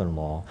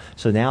mother-in-law.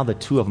 So now the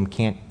two of them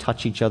can't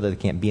touch each other. They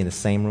can't be in the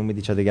same room with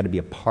each other. They got to be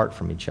apart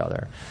from each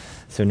other.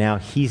 So now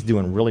he's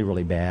doing really,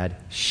 really bad.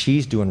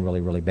 She's doing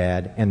really, really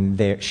bad.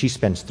 And she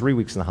spends 3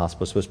 weeks in the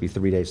hospital. It's supposed to be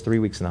 3 days, 3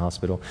 weeks in the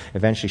hospital.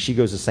 Eventually she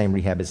goes to the same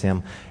rehab as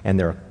him, and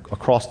they're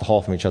across the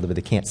hall from each other, but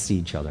they can't see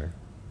each other.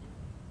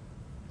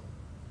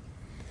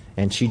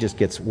 And she just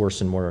gets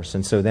worse and worse.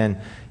 And so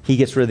then he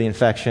gets rid of the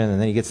infection,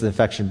 and then he gets the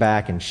infection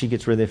back, and she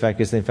gets rid of the infection,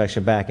 gets the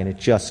infection back, and it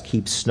just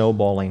keeps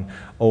snowballing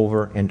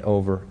over and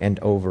over and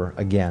over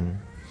again.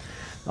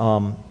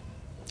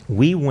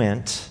 We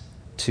went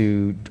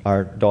to,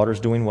 our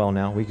daughter's doing well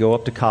now. We go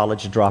up to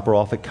college to drop her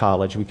off at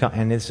college.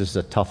 And this is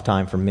a tough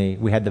time for me.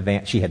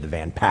 She had the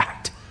van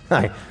packed.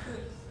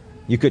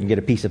 You couldn't get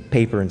a piece of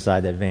paper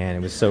inside that van.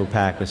 It was so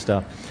packed with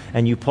stuff.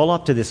 And you pull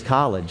up to this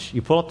college,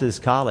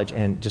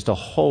 and just a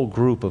whole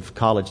group of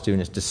college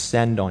students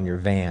descend on your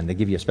van. They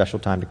give you a special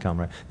time to come,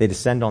 right? They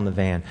descend on the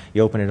van.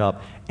 You open it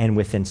up, and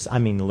within,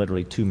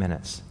 literally 2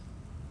 minutes,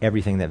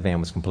 everything in that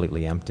van was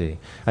completely empty.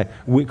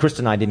 Krista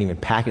and I didn't even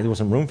pack it. There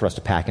wasn't room for us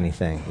to pack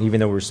anything. Even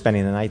though we were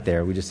spending the night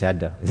there, we just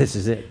had to, this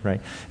is it, right?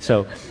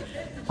 So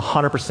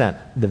 100%,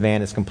 the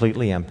van is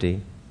completely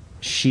empty.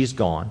 She's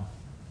gone.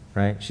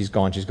 Right? She's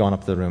gone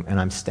up to the room,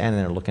 and I'm standing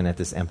there looking at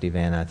this empty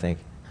van, and I think,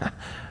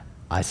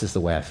 this is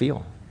the way I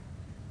feel.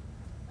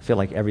 I feel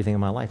like everything in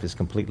my life is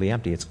completely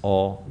empty. It's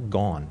all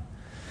gone.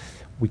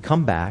 We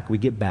come back, we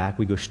get back,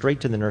 we go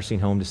straight to the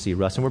nursing home to see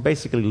Russ, and we're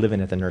basically living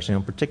at the nursing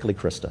home, particularly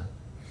Krista.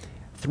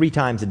 3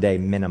 times a day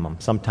minimum,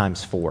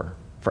 sometimes 4,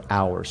 for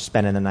hours,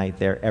 spending the night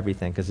there,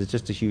 everything, because it's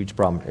just a huge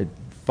problem.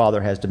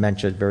 Father has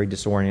dementia, very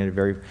disoriented,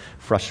 very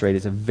frustrated.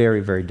 It's a very,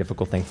 very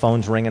difficult thing.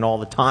 Phone's ringing all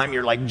the time.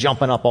 You're like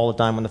jumping up all the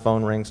time when the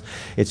phone rings.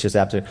 It's just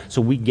absolutely.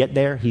 So we get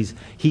there. He's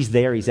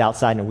there. He's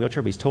outside in a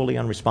wheelchair, but he's totally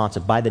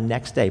unresponsive. By the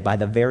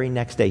very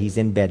next day, he's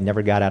in bed,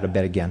 never got out of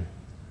bed again.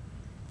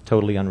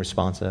 Totally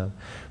unresponsive.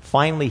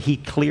 Finally, he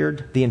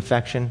cleared the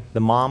infection.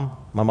 The mom,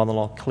 my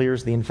mother-in-law,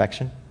 clears the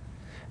infection.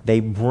 They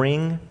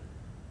bring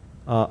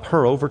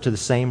her over to the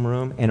same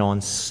room, and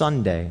on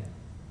Sunday,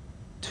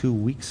 2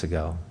 weeks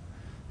ago,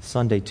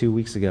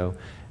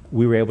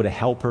 we were able to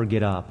help her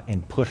get up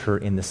and put her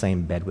in the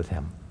same bed with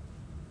him.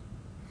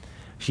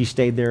 She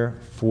stayed there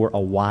for a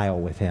while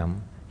with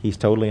him. He's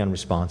totally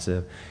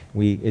unresponsive.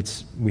 We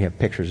have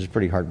pictures. It's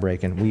pretty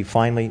heartbreaking. We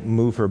finally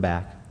move her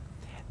back.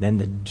 Then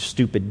the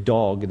stupid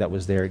dog that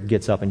was there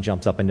gets up and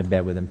jumps up into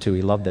bed with him too.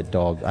 He loved that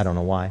dog. I don't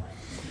know why.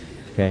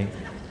 Okay.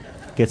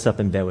 Gets up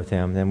in bed with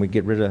him. Then we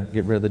get rid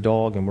of the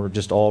dog, and we're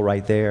just all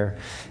right there.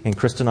 And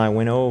Krista and I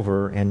went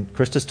over, and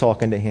Krista's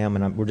talking to him,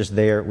 and we're just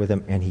there with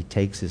him, and he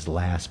takes his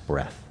last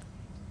breath.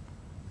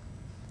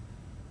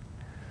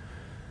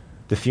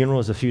 The funeral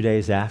is a few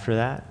days after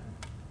that.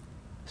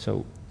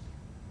 So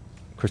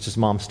Krista's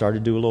mom started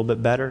to do a little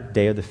bit better.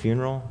 Day of the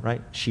funeral,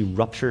 right? She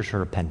ruptures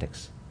her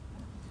appendix.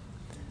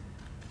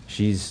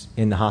 She's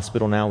in the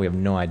hospital now. We have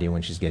no idea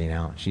when she's getting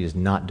out. She is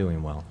not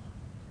doing well.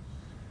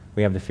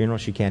 We have the funeral.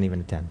 She can't even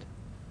attend.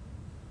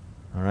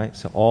 All right,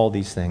 so all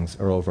these things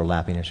are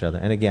overlapping each other.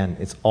 And again,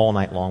 it's all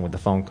night long with the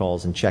phone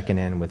calls and checking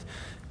in with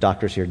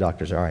doctors here,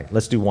 doctors there. All right,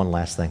 let's do one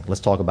last thing.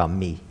 Let's talk about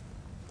me.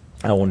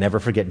 I will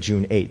never forget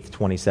June 8th,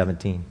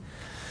 2017.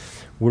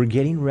 We're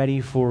getting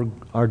ready for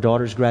our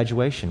daughter's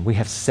graduation. We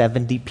have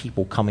 70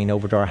 people coming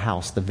over to our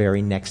house the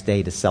very next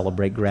day to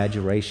celebrate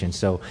graduation.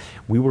 So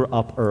we were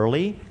up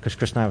early because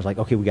Chris and I was like,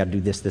 okay, we got to do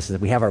this.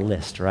 We have our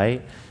list,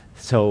 right?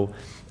 So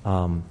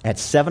At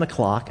 7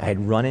 o'clock, I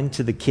had run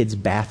into the kids'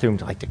 bathroom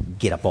to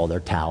get up all their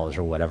towels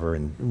or whatever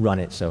and run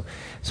it. So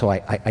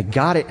I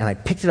got it and I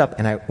picked it up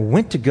and I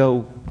went to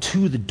go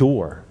to the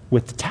door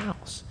with the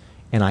towels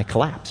and I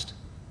collapsed.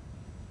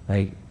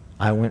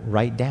 I went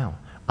right down.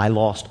 I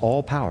lost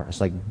all power.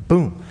 It's like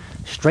boom,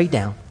 straight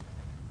down.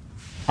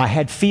 I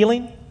had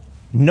feeling,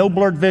 no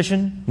blurred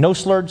vision, no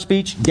slurred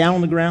speech, down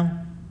on the ground.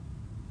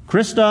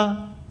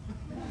 Krista.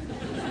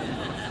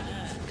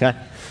 Okay,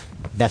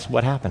 that's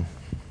what happened.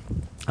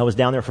 I was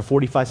down there for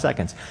 45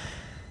 seconds.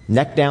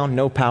 Neck down,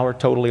 no power,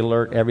 totally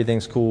alert,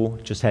 everything's cool,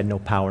 just had no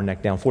power,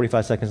 neck down.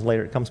 45 seconds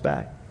later, it comes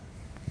back.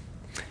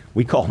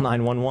 We call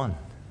 911.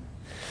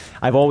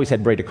 I've always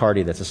had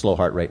bradycardia, that's a slow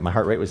heart rate. My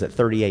heart rate was at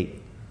 38,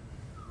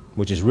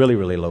 which is really,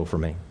 really low for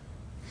me.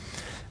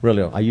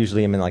 Really low. I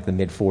usually am in like the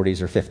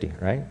mid-40s or 50,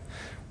 right?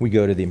 We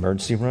go to the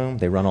emergency room.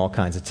 They run all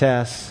kinds of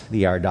tests.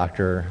 The ER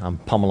doctor, I'm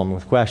pummeling him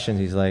with questions.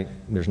 He's like,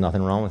 there's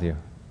nothing wrong with you.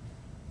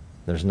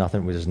 There's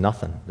nothing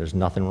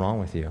wrong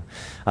with you.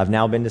 I've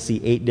now been to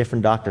see 8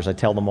 different doctors. I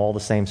tell them all the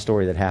same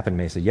story that happened to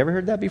me. I say, you ever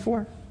heard that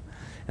before?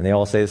 And they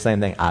all say the same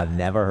thing. I've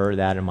never heard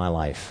that in my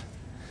life.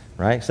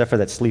 Right? Except for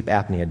that sleep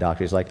apnea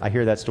doctor. He's like, I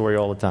hear that story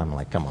all the time. I'm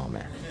like, come on,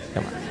 man.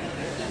 Come on.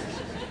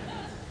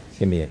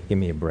 Give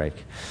me a break.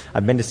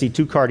 I've been to see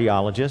 2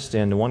 cardiologists,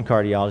 and the one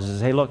cardiologist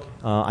says, hey, look,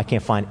 I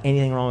can't find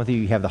anything wrong with you.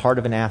 You have the heart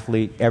of an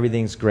athlete.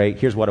 Everything's great.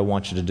 Here's what I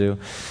want you to do.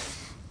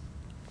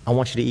 I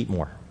want you to eat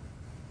more.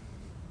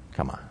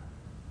 Come on.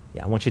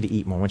 Yeah, I want you to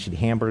eat more. I want you to eat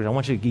hamburgers. I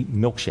want you to eat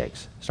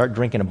milkshakes. Start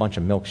drinking a bunch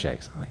of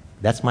milkshakes. I'm like,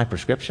 that's my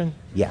prescription?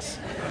 Yes.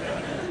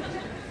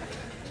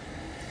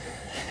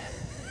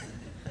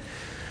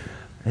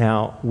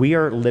 Now, we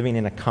are living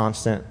in a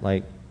constant,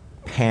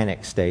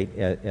 panic state,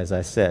 as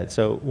I said.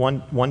 So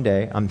one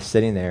day, I'm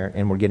sitting there,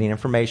 and we're getting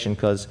information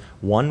because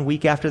 1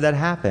 week after that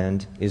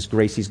happened is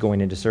Gracie's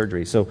going into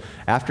surgery. So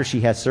after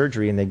she has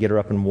surgery, and they get her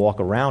up and walk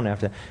around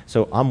after,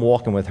 so I'm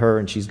walking with her,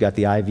 and she's got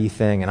the IV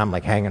thing, and I'm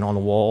hanging on the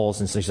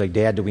walls, and so she's like,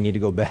 Dad, do we need to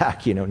go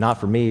back?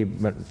 Not for me,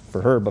 but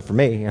for her, but for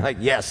me. And I'm like,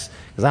 yes,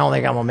 because I don't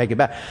think I'm going to make it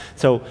back.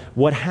 So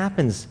what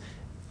happens,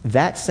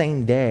 that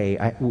same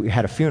day, we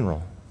had a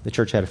funeral. The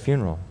church had a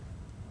funeral.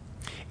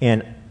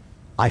 And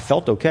I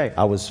felt okay.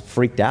 I was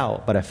freaked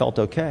out, but I felt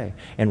okay.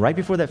 And right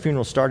before that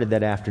funeral started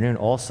that afternoon,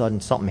 all of a sudden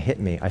something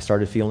hit me. I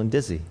started feeling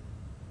dizzy,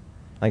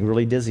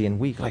 really dizzy and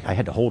weak. I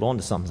had to hold on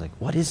to something. I was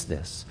like, what is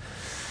this?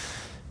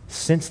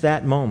 Since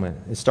that moment,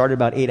 it started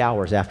about 8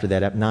 hours after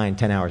that, 9,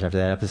 10 hours after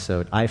that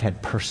episode, I've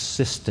had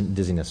persistent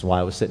dizziness while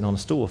I was sitting on a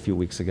stool a few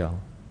weeks ago.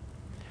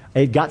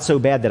 It got so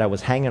bad that I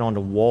was hanging onto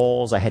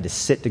walls. I had to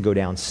sit to go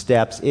down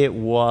steps. It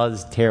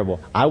was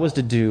terrible. I was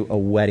to do a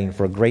wedding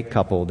for a great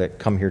couple that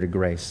come here to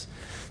Grace.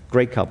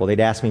 Great couple. They'd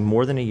asked me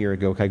more than a year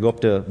ago, could I go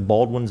up to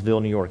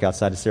Baldwinsville, New York,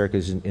 outside of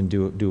Syracuse, and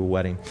do a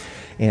wedding?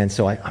 And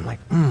so I'm like,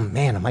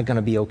 man, am I going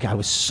to be okay? I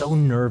was so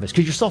nervous.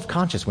 Because you're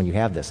self-conscious when you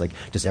have this.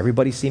 Does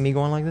everybody see me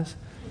going like this?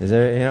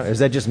 Is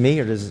that just me,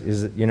 or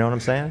is it, you know what I'm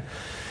saying?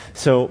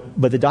 So,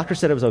 but the doctor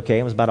said it was okay.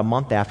 It was about a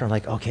month after. I'm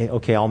like,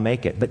 okay, I'll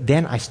make it. But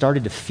then I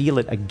started to feel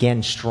it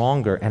again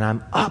stronger. And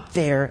I'm up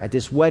there at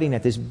this wedding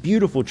at this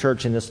beautiful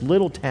church in this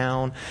little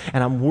town.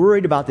 And I'm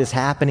worried about this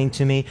happening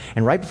to me.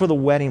 And right before the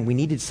wedding, we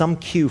needed some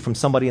cue from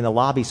somebody in the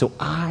lobby. So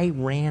I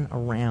ran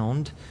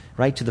around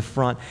right to the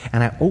front.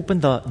 And I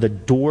opened the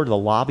door to the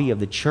lobby of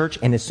the church.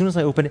 And as soon as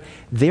I opened it,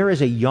 there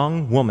is a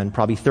young woman,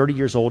 probably 30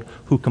 years old,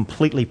 who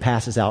completely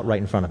passes out right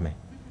in front of me.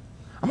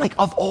 I'm like,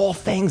 of all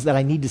things that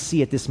I need to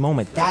see at this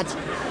moment, that's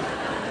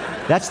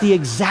the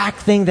exact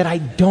thing that I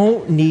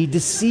don't need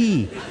to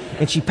see.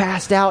 And she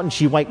passed out, and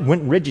she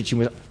went rigid. She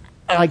was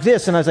like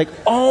this, and I was like,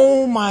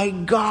 oh my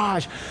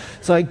gosh.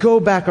 So I go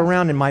back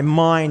around, and my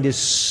mind is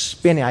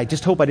spinning. I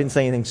just hope I didn't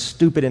say anything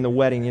stupid in the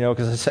wedding,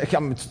 because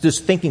I'm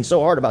just thinking so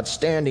hard about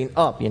standing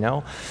up,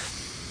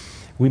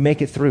 We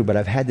make it through, but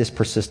I've had this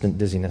persistent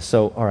dizziness.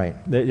 So, all right,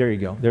 there you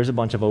go. There's a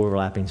bunch of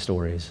overlapping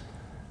stories.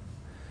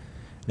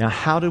 Now,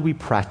 how do we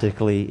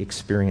practically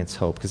experience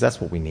hope? Because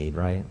that's what we need,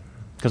 right?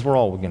 Because we're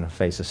all going to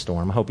face a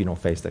storm. I hope you don't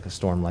face a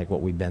storm like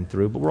what we've been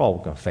through, but we're all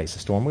going to face a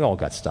storm. We all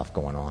got stuff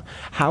going on.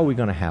 How are we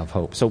going to have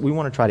hope? So we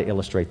want to try to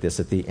illustrate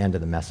this at the end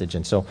of the message.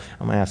 And so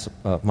I'm going to ask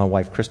my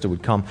wife, Krista,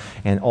 would come,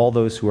 and all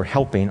those who are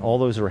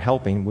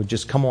helping would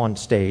just come on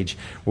stage.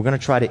 We're going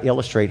to try to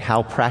illustrate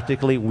how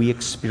practically we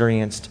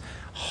experienced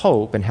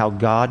hope and how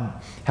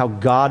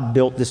God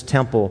built this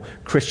temple,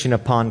 Christian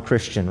upon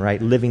Christian,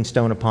 right? Living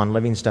stone upon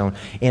living stone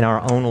in our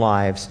own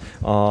lives,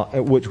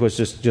 which was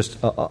just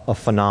a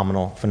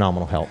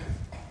phenomenal help.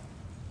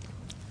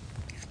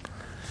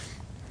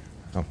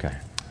 Okay.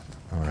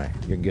 All right.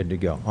 You're good to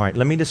go. All right.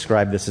 Let me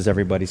describe this as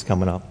everybody's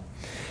coming up.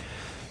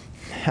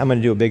 I'm going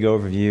to do a big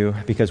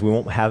overview because we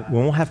won't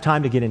have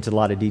time to get into a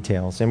lot of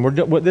details. And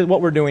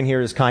what we're doing here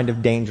is kind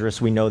of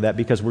dangerous. We know that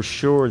because we're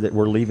sure that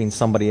we're leaving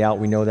somebody out.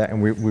 We know that,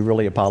 and we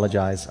really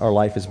apologize. Our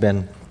life has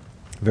been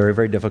very,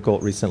 very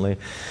difficult recently.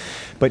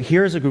 But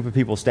here's a group of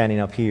people standing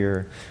up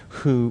here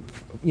who,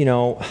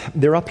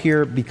 they're up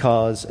here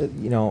because,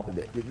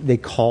 they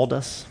called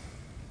us,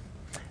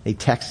 they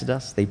texted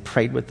us, they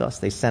prayed with us,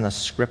 they sent us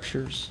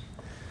scriptures.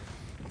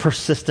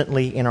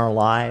 persistently in our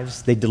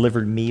lives. They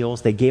delivered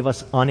meals. They gave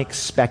us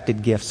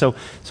unexpected gifts. So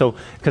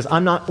because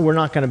we're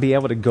not going to be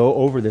able to go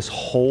over this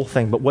whole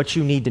thing, but what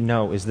you need to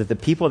know is that the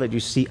people that you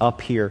see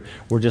up here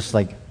were just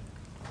like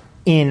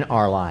in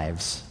our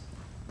lives.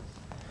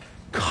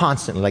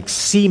 Constantly, like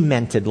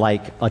cemented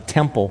like a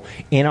temple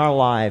in our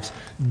lives,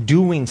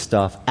 doing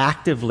stuff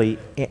actively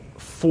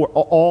for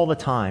all the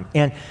time.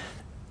 And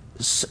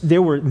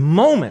there were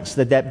moments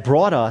that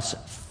brought us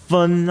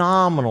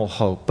phenomenal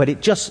hope, but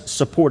it just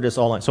supported us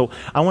all. So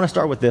I want to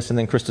start with this, and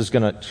then Krista's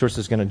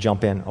gonna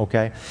jump in.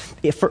 Okay,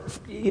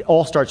 it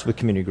all starts with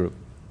community group.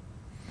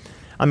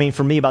 I mean,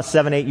 for me, about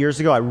 7-8 years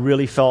ago, I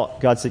really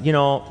felt God said,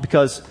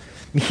 because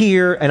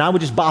here, and I would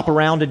just bop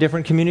around to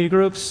different community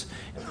groups.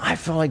 I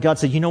felt like God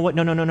said, you know what?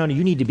 No.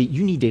 You need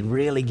to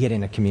really get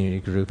in a community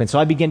group. And so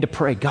I began to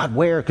pray, God,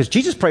 where? Because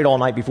Jesus prayed all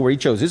night before he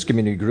chose his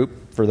community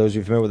group, for those of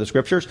you familiar with the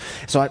scriptures.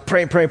 So I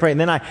pray. And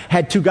then I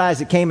had 2 guys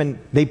that came and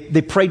they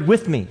prayed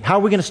with me. How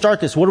are we going to start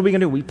this? What are we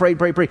going to do? We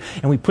prayed.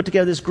 And we put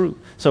together this group.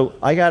 So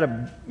I got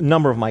a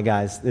number of my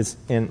guys that's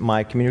in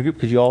my community group.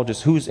 Because you all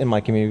who's in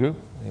my community group?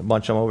 A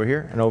bunch of them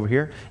over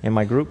here in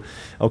my group.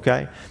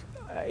 Okay.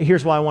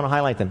 Here's why I want to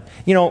highlight them.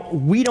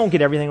 We don't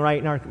get everything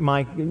right in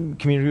my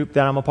community group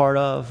that I'm a part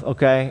of,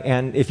 okay?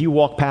 And if you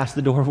walk past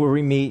the door where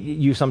we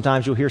meet,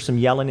 sometimes you'll hear some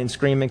yelling and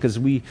screaming because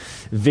we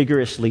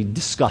vigorously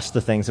discuss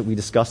the things that we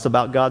discuss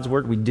about God's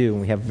Word. We do,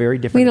 and we have very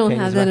different opinions. We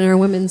don't have that in our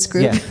women's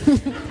group. Yeah.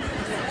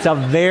 It's a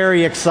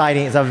very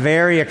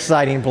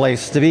exciting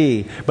place to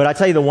be. But I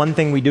tell you the one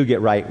thing we do get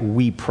right,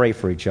 we pray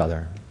for each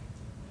other.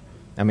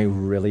 I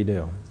mean, we really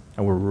do.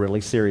 And we're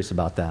really serious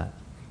about that.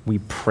 We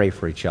pray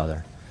for each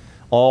other.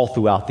 All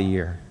throughout the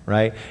year,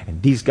 right?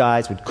 And these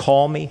guys would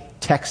call me,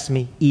 text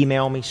me,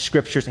 email me,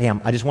 scriptures. Hey,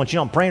 I just want you to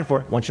know I'm praying for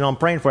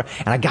it.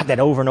 And I got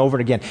that over and over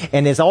again.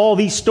 And as all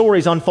these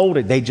stories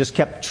unfolded, they just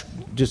kept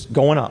just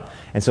going up.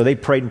 And so they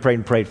prayed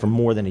for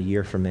more than a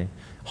year for me.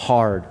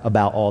 Hard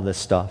about all this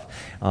stuff.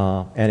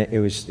 And it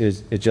was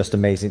just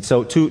amazing.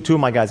 So two of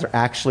my guys are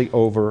actually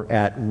over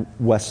at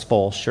West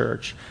Falls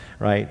Church.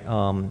 Right,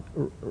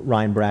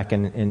 Ryan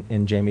Bracken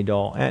and Jamie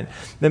Dahl. And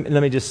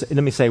let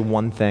me say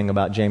one thing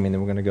about Jamie, and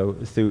then we're going to go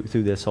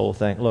through this whole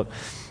thing. Look,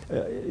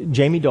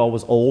 Jamie Dahl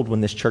was old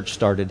when this church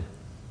started.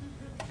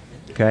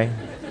 Okay,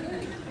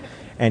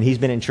 and he's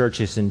been in church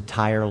his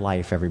entire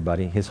life.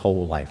 Everybody, his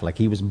whole life. Like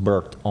he was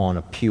birthed on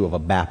a pew of a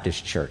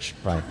Baptist church,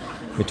 right,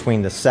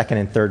 between the 2nd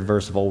and 3rd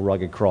verse of Old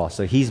Rugged Cross.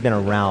 So he's been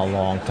around a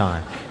long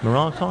time.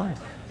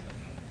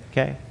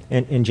 Okay.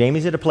 And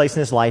Jamie's at a place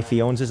in his life,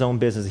 he owns his own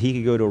business. He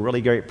could go to a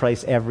really great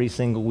place every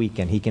single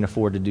weekend. He can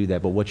afford to do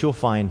that. But what you'll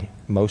find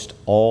most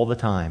all the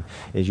time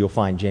is you'll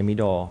find Jamie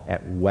Dahl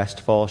at West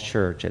Falls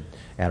Church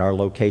at our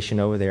location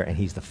over there. And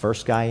he's the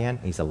first guy in,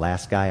 he's the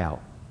last guy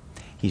out.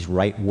 He's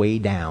right way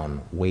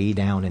down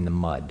in the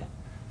mud.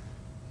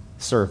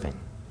 Serving.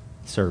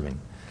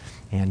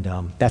 And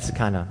that's the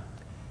kind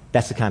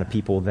of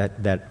people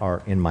that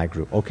are in my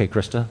group. Okay,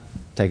 Krista,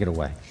 take it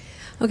away.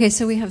 Okay,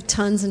 so we have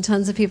tons and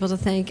tons of people to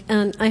thank,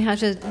 and I have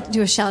to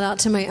do a shout out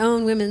to my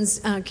own women's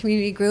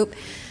community group.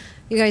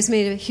 You guys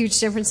made a huge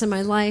difference in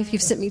my life.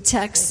 You've sent me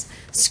texts,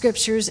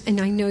 scriptures,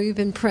 and I know you've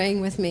been praying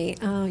with me.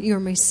 You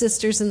are my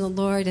sisters in the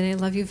Lord, and I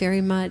love you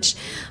very much.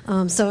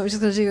 So I'm just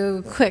going to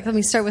do quick. Let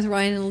me start with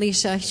Ryan and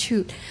Alicia.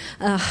 Shoot,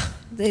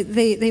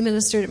 they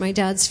ministered at my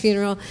dad's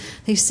funeral.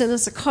 They sent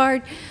us a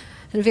card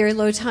at a very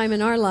low time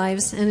in our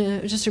lives, and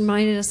it just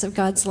reminded us of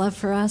God's love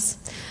for us.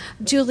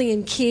 Julie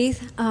and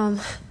Keith,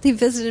 they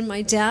visited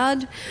my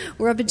dad.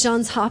 We're up at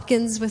Johns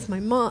Hopkins with my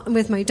mom,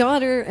 with my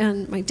daughter,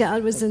 and my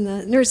dad was in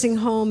the nursing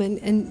home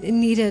and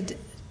needed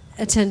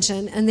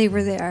attention, and they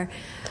were there.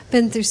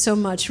 Been through so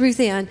much. Ruth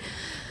Ann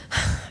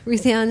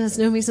has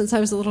known me since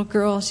I was a little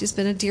girl. She's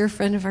been a dear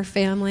friend of our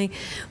family.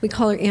 We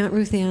call her Aunt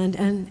Ruth Ann,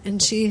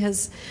 and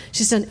she's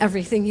done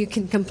everything you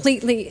can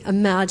completely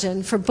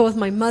imagine for both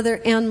my mother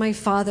and my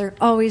father.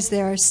 Always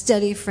there,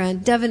 steady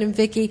friend. Devin and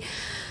Vicky,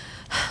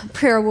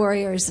 prayer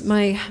warriors,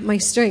 my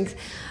strength.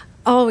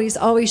 Always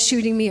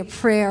shooting me a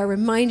prayer,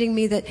 reminding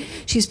me that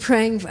she's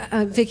praying.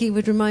 Vicky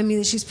would remind me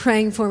that she's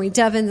praying for me.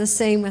 Devin, the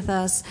same with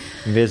us.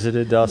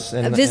 Visited us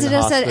in the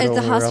hospital. At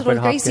the hospital in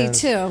Gracie,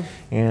 too.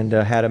 And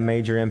had a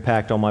major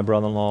impact on my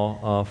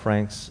brother-in-law,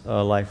 Frank's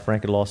life.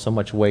 Frank had lost so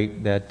much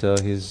weight that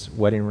his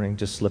wedding ring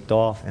just slipped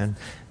off. And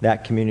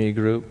that community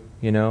group,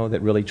 that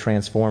really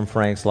transformed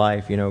Frank's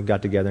life,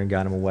 got together and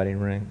got him a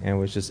wedding ring. And it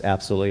was just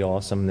absolutely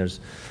awesome. And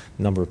there's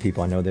a number of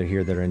people I know that are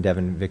here that are in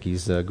Devin and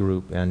Vicky's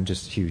group, and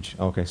just huge.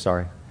 Okay,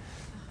 sorry.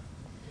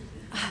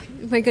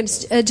 My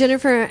goodness,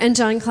 Jennifer and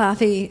John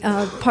Claffey,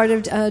 part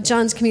of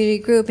John's community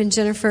group, and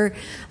Jennifer,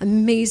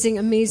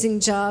 amazing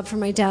job for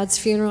my dad's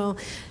funeral.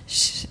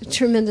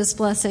 Tremendous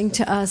blessing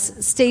to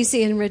us.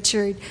 Stacy and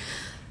Richard,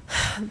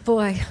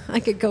 boy,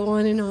 I could go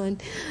on and on.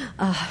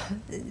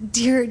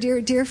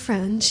 Dear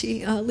friend.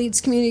 She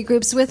leads community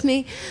groups with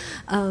me.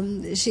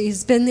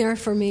 She's been there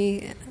for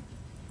me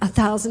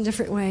 1,000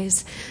 different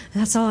ways.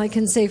 And that's all I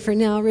can say for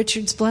now.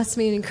 Richard's blessed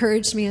me and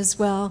encouraged me as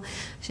well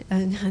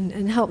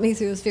and helped me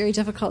through this very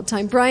difficult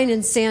time. Brian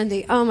and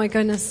Sandy, oh my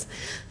goodness.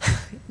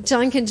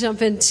 John can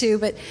jump in too,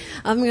 but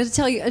I'm going to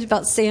tell you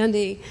about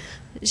Sandy.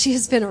 She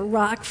has been a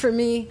rock for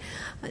me.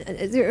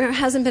 There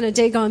hasn't been a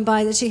day gone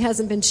by that she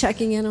hasn't been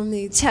checking in on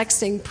me,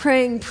 texting,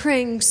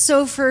 praying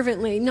so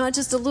fervently, not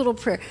just a little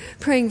prayer,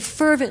 praying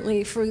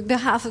fervently for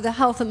behalf of the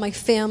health of my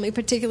family,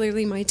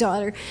 particularly my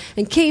daughter,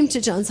 and came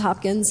to Johns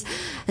Hopkins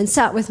and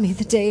sat with me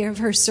the day of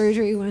her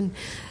surgery when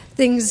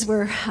things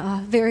were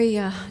very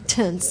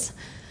tense.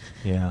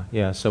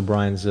 Yeah. So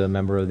Brian's a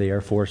member of the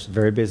Air Force,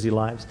 very busy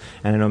lives.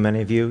 And I know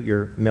many of you,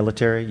 you're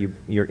military,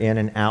 you're in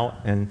and out,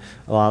 and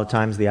a lot of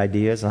times the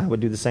ideas, and I would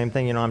do the same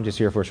thing, I'm just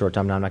here for a short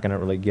time now, I'm not going to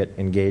really get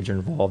engaged or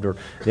involved. Or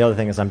the other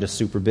thing is I'm just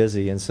super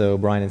busy, and so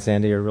Brian and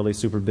Sandy are really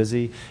super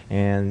busy,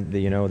 and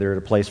they're at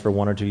a place for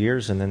 1 or 2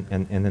 years, and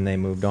then they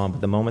moved on.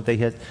 But the moment they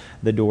hit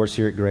the doors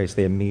here at Grace,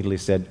 they immediately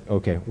said,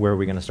 okay, where are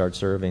we going to start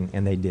serving?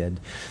 And they did.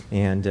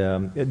 And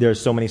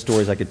there's so many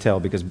stories I could tell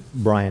because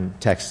Brian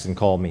texts and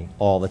called me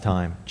all the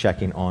time, checking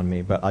on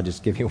me, but I'll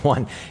just give you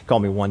one. He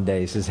called me one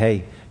day. He says,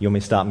 "Hey, you want me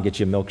to stop and get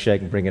you a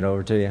milkshake and bring it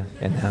over to you?"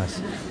 And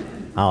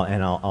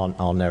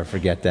I'll never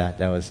forget that.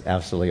 That was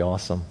absolutely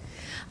awesome.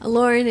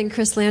 Lauren and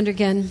Chris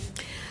Landergan.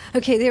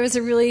 Okay, there was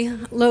a really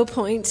low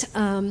point,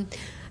 and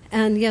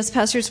yes,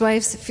 pastors'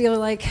 wives feel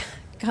like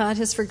God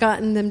has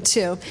forgotten them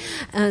too,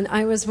 and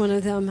I was one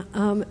of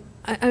them.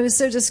 I was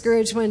so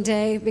discouraged one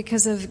day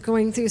because of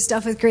going through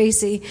stuff with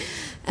Gracie,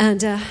 and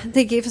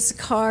they gave us a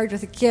card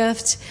with a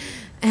gift.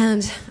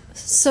 And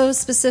so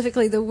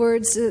specifically, the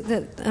words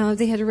that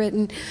they had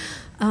written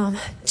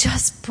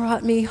just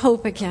brought me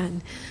hope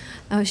again.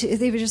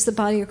 They were just the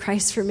body of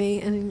Christ for me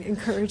and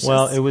encouraged us.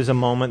 Well, it was a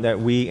moment that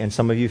we, and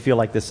some of you feel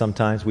like this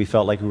sometimes, we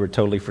felt like we were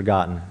totally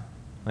forgotten.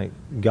 Like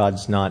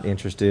God's not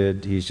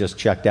interested, He's just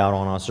checked out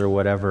on us or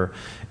whatever.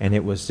 And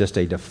it was just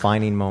a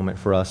defining moment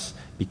for us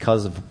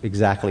because of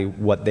exactly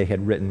what they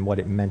had written, what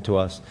it meant to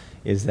us,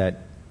 is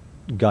that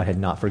God had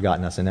not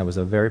forgotten us. And that was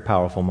a very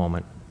powerful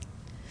moment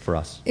for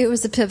us. It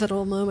was a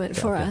pivotal moment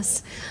for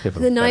us.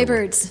 Pivotal, the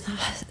Nyberts,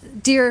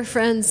 dear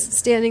friends,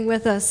 standing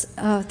with us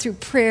through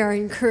prayer,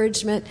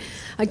 encouragement.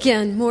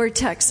 Again, more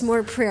texts,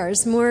 more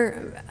prayers,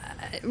 more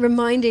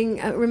reminders.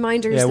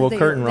 Yeah, well, that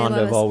Kurt and they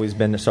Rhonda have always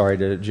been, sorry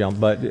to jump,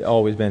 but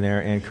always been there.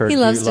 And Kurt, he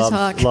loves to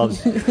talk.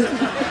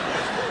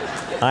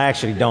 I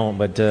actually don't,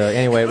 but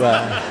anyway.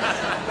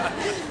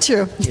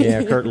 True.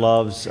 Yeah, Kurt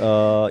loves,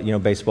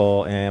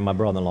 baseball, and my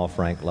brother-in-law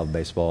Frank loved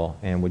baseball,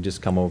 and would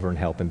just come over and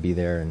help and be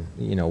there and,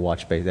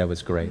 watch baseball. That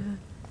was great.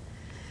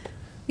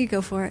 You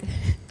go for it.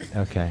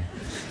 Okay.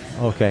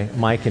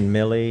 Mike and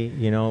Millie,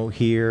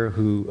 here,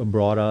 who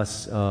brought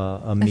us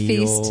a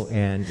meal. Feast.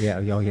 And,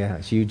 a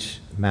huge,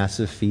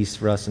 massive feast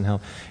for us and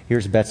help.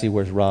 Here's Betsy.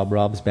 Where's Rob?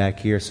 Rob's back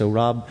here. So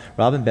Rob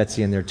and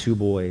Betsy and their 2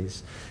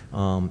 boys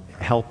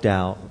helped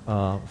out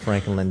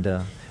Frank and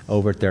Linda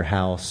over at their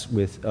house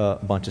with a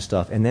bunch of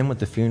stuff. And then with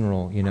the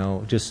funeral,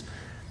 just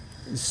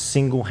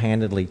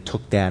single-handedly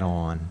took that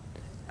on.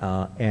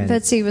 And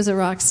Betsy was a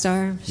rock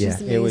star.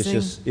 She's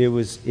amazing.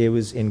 It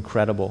was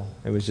incredible.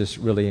 It was just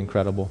really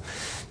incredible.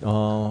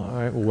 All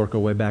right, we'll work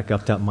our way back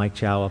up to Mike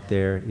Chow up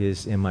there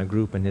is in my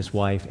group, and his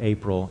wife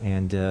April,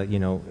 and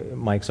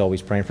Mike's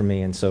always praying for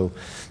me, and so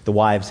the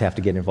wives have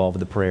to get involved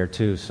with the prayer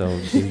too. So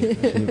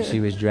she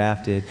was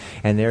drafted,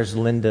 and there's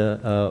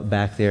Linda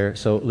back there.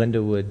 So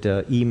Linda would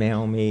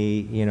email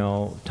me,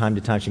 time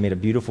to time. She made a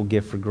beautiful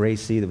gift for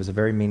Gracie. That was a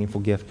very meaningful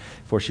gift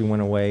before she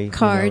went away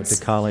Cards.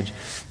 To college,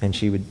 and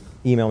she would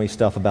email me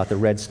stuff about the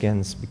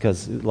Redskins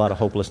because a lot of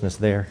hopelessness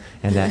there,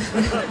 and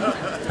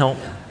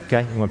that.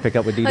 Okay, you want to pick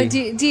up with Dee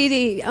Dee? Dee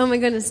Dee, oh my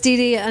goodness, Dee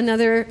Dee,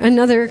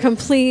 another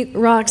complete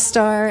rock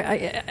star.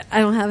 I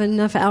don't have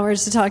enough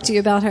hours to talk to you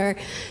about her.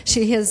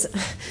 She has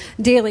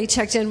daily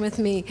checked in with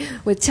me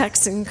with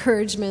texts,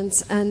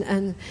 encouragements,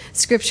 and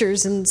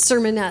scriptures and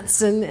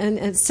sermonettes and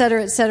et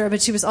cetera, et cetera.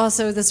 But she was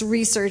also this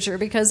researcher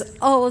because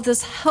all of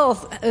this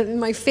health in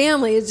my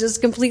family is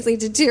just completely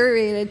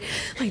deteriorated.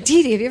 I'm like,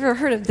 Dee Dee, have you ever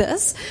heard of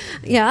this?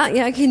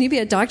 Yeah, can you be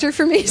a doctor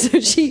for me? So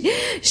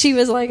she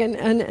was like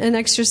an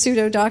extra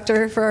pseudo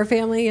doctor for our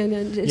family,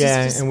 and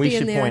just and we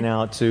should there. point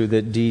out too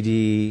that Dee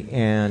Dee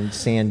and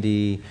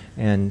Sandy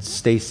and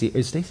Stacy,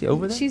 is Stacy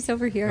over there? She's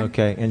over here.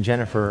 Okay, and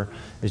Jennifer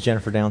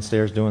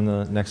downstairs doing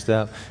the next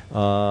step.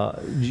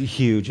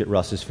 Huge at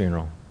Russ's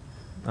funeral.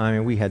 I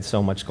mean, we had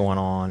so much going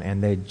on,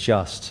 and they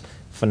just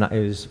it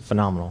was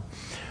phenomenal.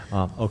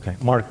 Okay,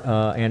 Mark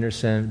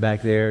Anderson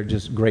back there,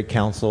 just great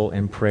counsel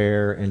and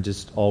prayer, and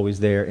just always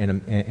there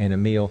in a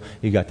meal.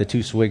 You got the 2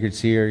 Swiggarts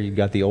here. You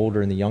got the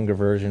older and the younger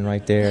version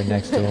right there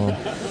next to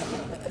them.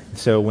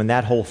 So when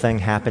that whole thing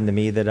happened to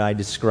me that I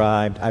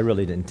described, I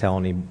really didn't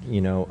tell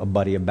a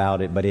buddy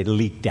about it, but it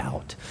leaked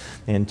out.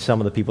 And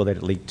some of the people that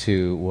it leaked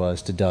to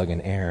was to Doug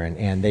and Aaron,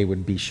 and they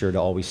would be sure to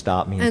always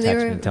stop me and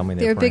text me and tell me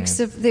they're praying.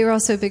 They were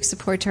also a big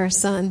support to our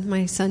son.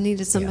 My son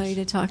needed somebody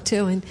to talk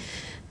to, and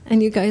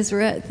And you guys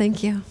were it.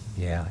 Thank you.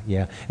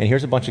 Yeah. And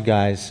here's a bunch of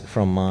guys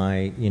from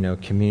my,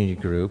 community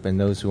group, and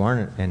those who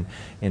aren't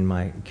in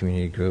my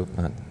community group,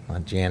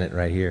 on Janet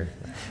right here.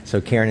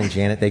 So Karen and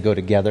Janet, they go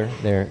together.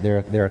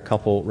 They're a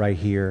couple right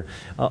here.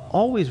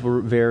 Always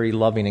were very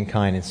loving and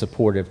kind and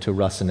supportive to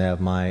Russ and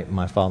Ev, my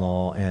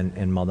father-in-law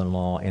and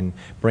mother-in-law, and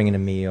bringing a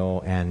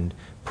meal and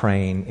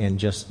praying and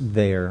just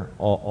there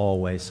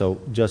always.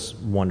 So just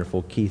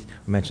wonderful. Keith,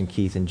 I mentioned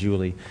Keith and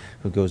Julie,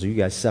 who goes, you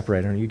guys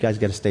separated. You guys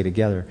got to stay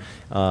together.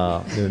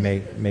 It would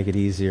make it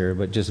easier.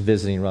 But just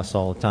visiting Russ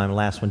all the time.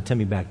 Last one,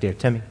 Timmy back there.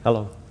 Timmy,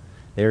 hello.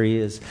 There he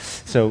is.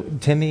 So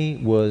Timmy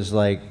was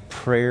like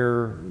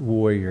prayer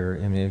warrior.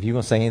 I mean, if you're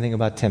going to say anything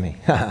about Timmy,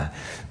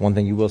 one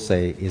thing you will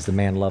say is the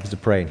man loves to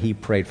pray. And he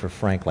prayed for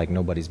Frank like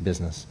nobody's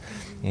business.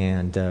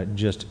 And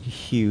just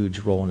huge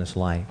role in his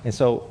life. And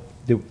so,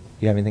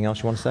 you have anything else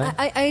you want to say?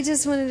 I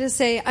just wanted to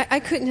say I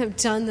couldn't have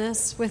done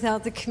this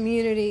without the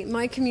community,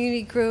 my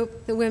community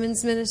group, the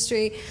women's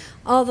ministry,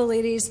 all the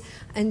ladies,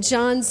 and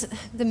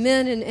the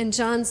men in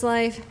John's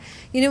life.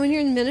 When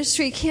you're in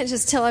ministry, you can't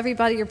just tell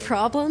everybody your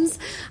problems.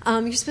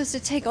 You're supposed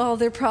to take all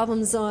their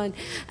problems on.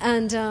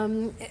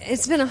 And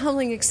it's been a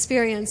humbling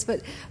experience,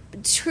 but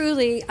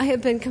truly, I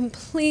have been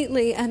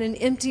completely at an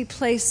empty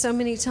place so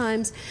many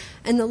times.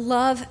 And the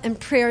love and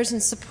prayers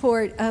and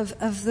support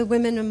of the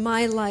women in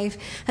my life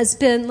has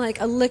been like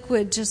a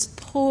liquid just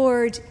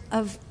poured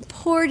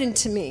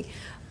into me,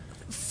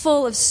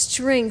 full of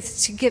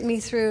strength to get me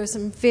through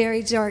some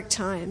very dark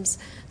times.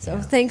 So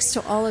thanks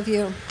to all of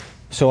you.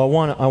 So I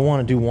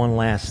want to do one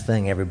last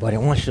thing, everybody. I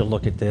want you to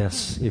look at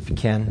this, if you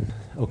can,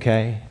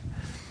 okay?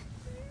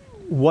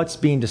 What's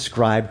being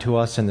described to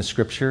us in the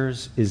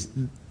Scriptures is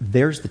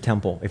there's the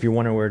temple. If you're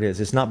wondering where it is,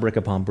 it's not brick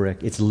upon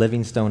brick. It's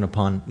living stone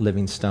upon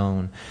living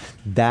stone.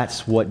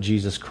 That's what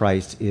Jesus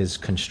Christ is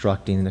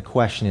constructing. And the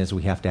question is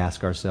we have to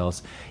ask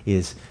ourselves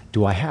is,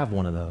 do I have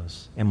one of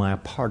those? Am I a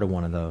part of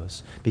one of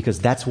those? Because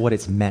that's what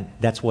it's meant.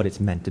 That's what it's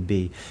meant to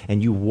be.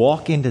 And you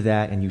walk into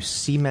that and you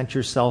cement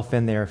yourself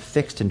in there,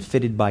 fixed and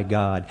fitted by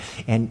God.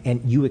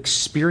 And you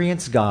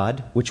experience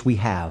God, which we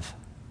have.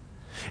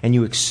 And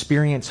you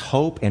experience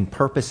hope and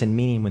purpose and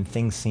meaning when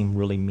things seem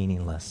really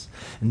meaningless.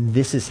 And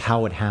this is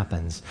how it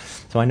happens.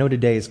 So I know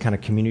today is kind of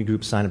community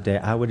group sign-up day.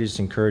 I would just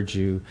encourage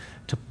you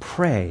to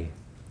pray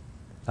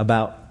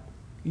about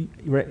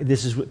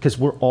this, is because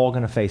we're all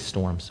going to face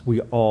storms.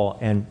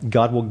 And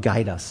God will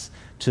guide us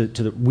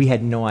we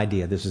had no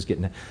idea this was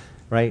getting,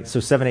 right? So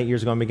 7-8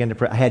 years ago I began to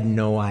pray. I had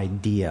no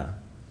idea.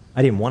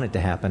 I didn't want it to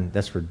happen.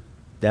 That's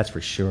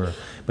for sure.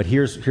 But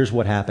here's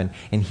what happened.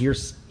 And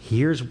here's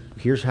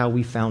how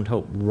we found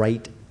hope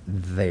right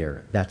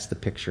there. That's the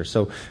picture.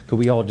 So could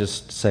we all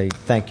just say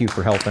thank you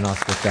for helping us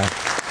with that?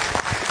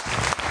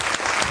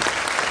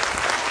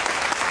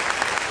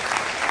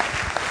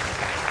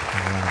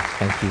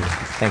 Thank you.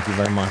 Thank you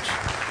very much.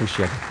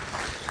 Appreciate it.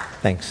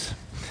 Thanks.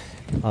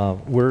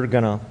 We're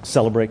going to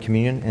celebrate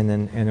communion, and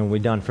then we're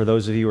done. For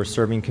those of you who are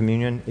serving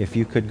communion, if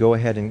you could go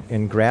ahead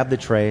and grab the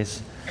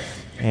trays,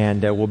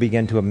 and we'll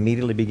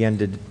immediately begin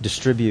to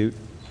distribute.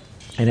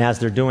 And as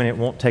they're doing it, it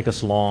won't take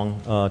us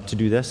long to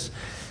do this.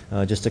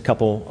 Just a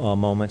couple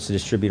moments to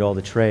distribute all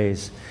the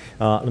trays.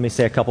 Let me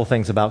say a couple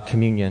things about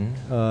communion.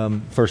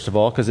 First of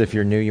all, because if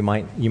you're new, you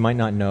might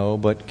not know,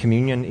 but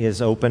communion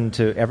is open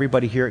to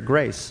everybody here at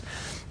Grace.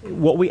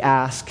 What we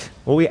ask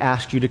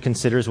you to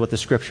consider is what the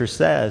Scripture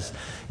says,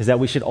 is that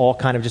we should all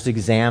kind of just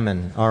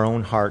examine our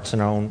own hearts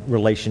and our own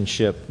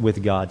relationship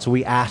with God. So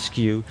we ask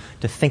you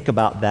to think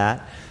about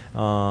that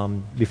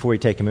before you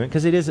take communion,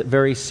 because it is a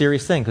very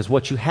serious thing. Because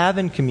what you have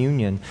in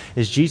communion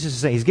is Jesus is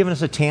saying, He's given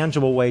us a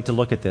tangible way to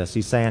look at this.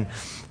 He's saying,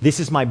 this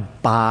is my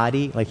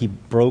body, like He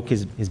broke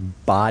His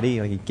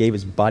body, like He gave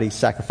His body,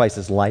 sacrificed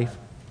His life.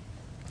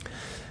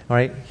 All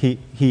right,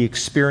 He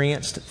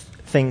experienced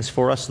things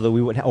for us so that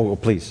we wouldn't. Oh, well,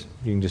 please,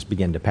 you can just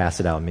begin to pass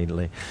it out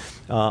immediately.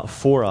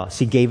 For us,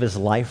 He gave His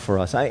life for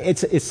us.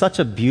 It's such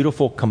a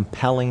beautiful,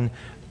 compelling,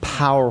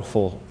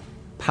 powerful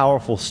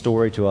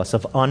story to us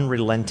of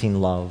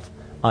unrelenting love.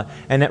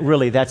 And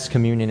that's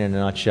communion in a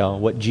nutshell,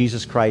 what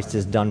Jesus Christ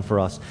has done for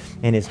us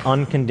in His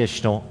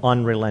unconditional,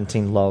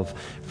 unrelenting love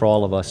for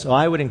all of us. So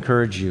I would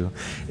encourage you,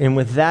 and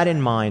with that in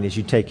mind, as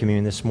you take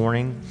communion this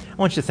morning, I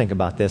want you to think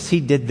about this. He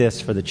did this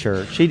for the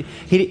church. He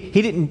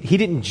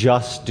didn't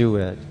just do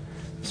it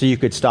so you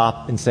could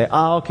stop and say,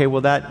 oh, okay,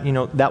 well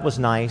that was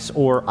nice,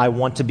 or I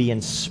want to be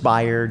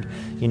inspired,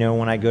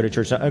 when I go to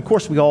church. Of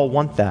course, we all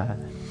want that.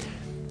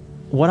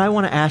 What I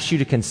want to ask you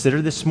to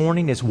consider this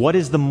morning is, what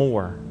is the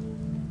more?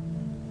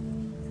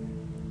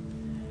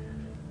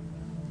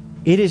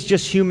 It is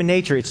just human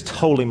nature. It's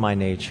totally my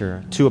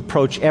nature to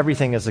approach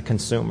everything as a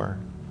consumer.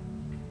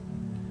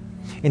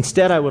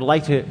 Instead, I would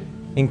like to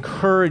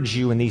encourage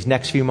you in these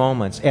next few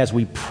moments as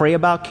we pray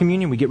about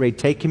communion, we get ready to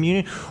take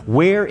communion.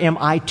 Where am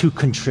I to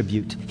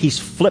contribute? He's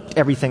flipped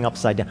everything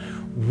upside down.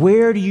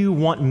 Where do you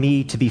want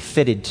me to be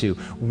fitted to?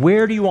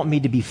 Where do you want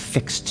me to be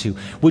fixed to?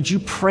 Would you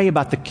pray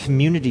about the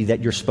community that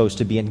you're supposed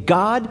to be in?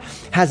 God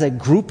has a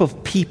group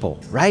of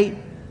people, right,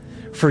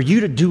 for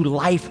you to do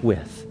life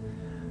with.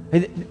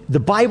 The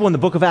Bible in the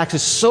book of Acts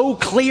is so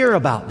clear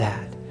about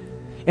that.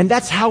 And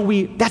that's how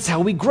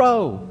we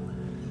grow.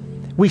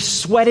 We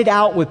sweat it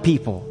out with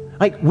people.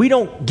 Like, we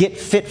don't get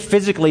fit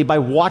physically by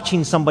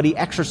watching somebody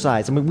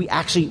exercise. I mean, we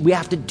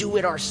have to do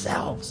it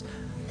ourselves.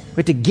 We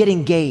have to get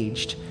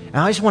engaged. And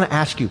I just want to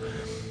ask you,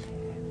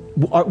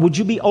 would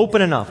you be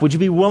open enough? Would you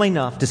be willing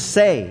enough to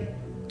say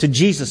to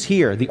Jesus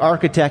here, the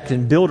architect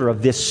and builder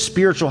of this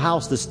spiritual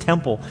house, this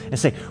temple, and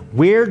say,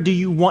 where do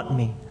you want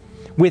me?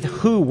 With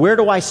who? Where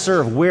do I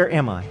serve? Where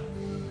am I?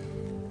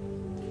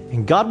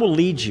 And God will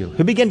lead you.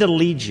 He'll begin to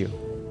lead you.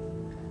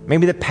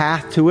 Maybe the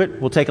path to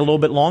it will take a little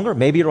bit longer.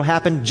 Maybe it'll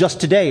happen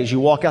just today as you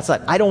walk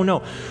outside. I don't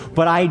know.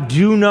 But I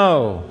do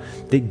know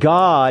that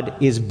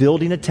God is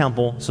building a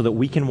temple so that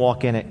we can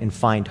walk in it and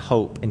find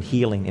hope and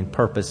healing and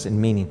purpose and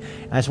meaning.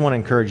 I just want to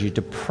encourage you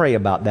to pray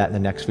about that in the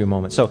next few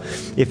moments. So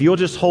if you'll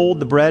just hold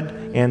the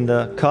bread and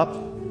the cup,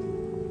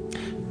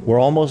 we're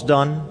almost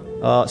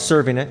done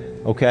serving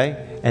it,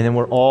 okay? And then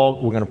we're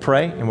going to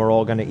pray and we're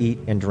all going to eat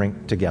and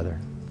drink together.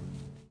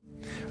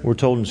 We're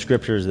told in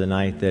scriptures the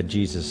night that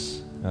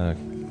Jesus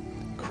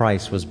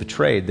Christ was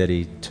betrayed, that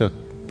he took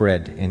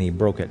bread and he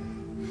broke it.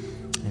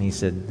 And he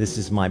said, this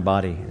is my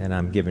body and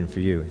I'm giving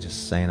for you.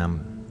 Just saying,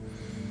 I'm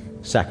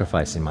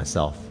sacrificing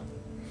myself.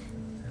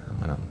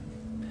 I'm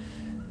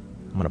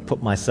going to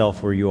put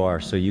myself where you are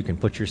so you can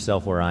put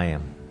yourself where I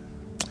am.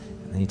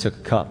 And he took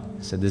a cup,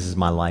 said, this is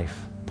my life,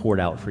 poured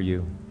out for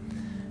you.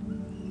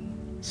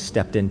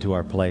 Stepped into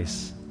our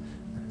place.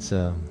 It's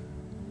an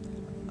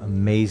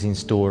amazing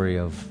story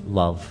of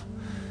love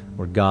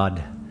where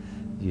God,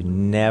 you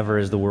never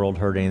as the world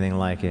heard anything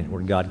like it,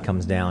 where God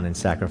comes down and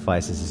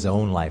sacrifices his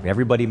own life.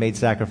 Everybody made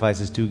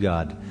sacrifices to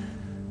God.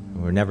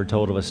 We're never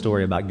told of a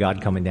story about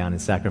God coming down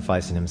and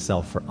sacrificing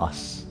himself for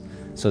us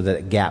so that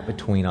a gap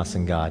between us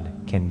and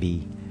God can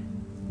be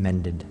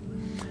mended.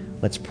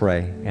 Let's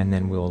pray, and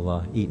then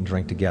we'll eat and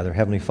drink together.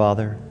 Heavenly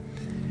Father,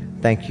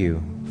 thank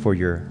you for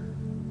your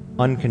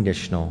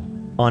unconditional,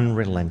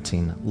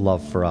 unrelenting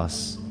love for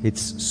us.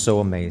 It's so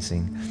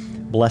amazing.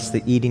 Bless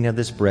the eating of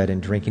this bread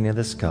and drinking of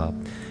this cup.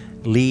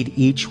 Lead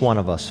each one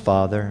of us,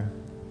 Father,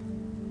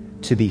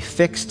 to be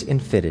fixed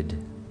and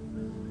fitted,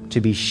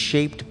 to be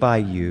shaped by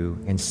you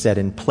and set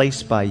in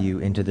place by you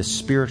into the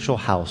spiritual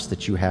house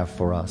that you have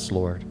for us,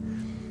 Lord,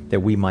 that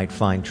we might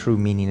find true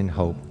meaning and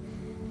hope.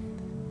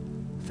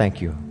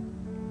 Thank you.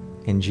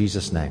 In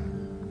Jesus'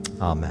 name,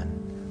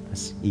 amen.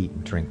 Let's eat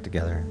and drink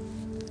together.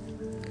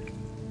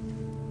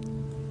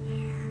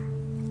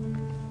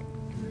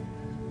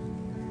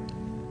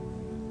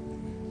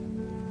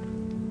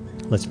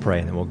 Let's pray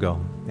and then we'll go.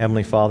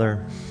 Heavenly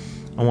Father,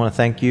 I want to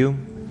thank you.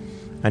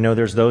 I know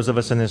there's those of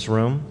us in this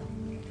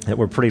room that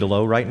we're pretty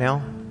low right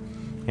now,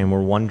 and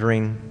we're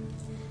wondering,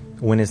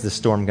 when is this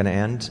storm going to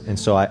end? And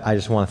so I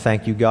just want to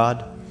thank you,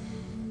 God,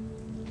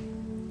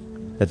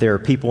 that there are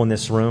people in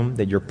this room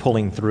that you're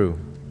pulling through,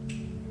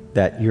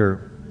 that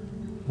you're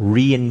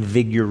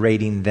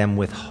reinvigorating them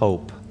with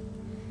hope.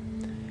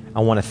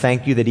 I want to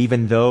thank you that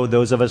even though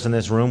those of us in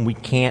this room, we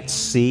can't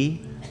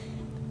see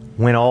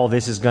when all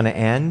this is going to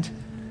end,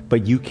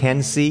 but you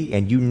can see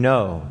and you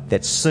know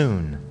that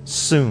soon,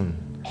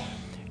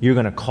 you're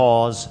going to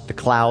cause the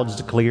clouds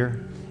to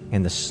clear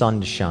and the sun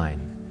to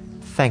shine.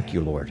 Thank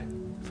you, Lord,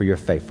 for your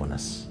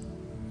faithfulness.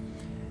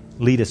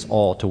 Lead us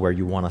all to where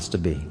you want us to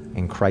be.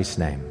 In Christ's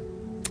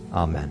name,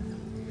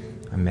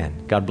 amen.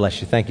 Amen. God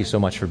bless you. Thank you so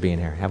much for being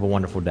here. Have a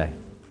wonderful day.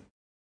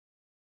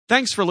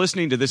 Thanks for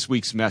listening to this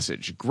week's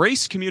message.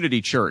 Grace Community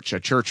Church, a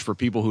church for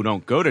people who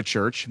don't go to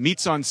church,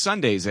 meets on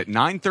Sundays at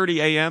 9:30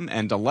 a.m.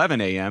 and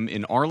 11 a.m.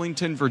 in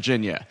Arlington,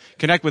 Virginia.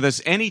 Connect with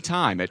us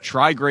anytime at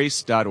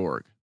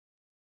trygrace.org.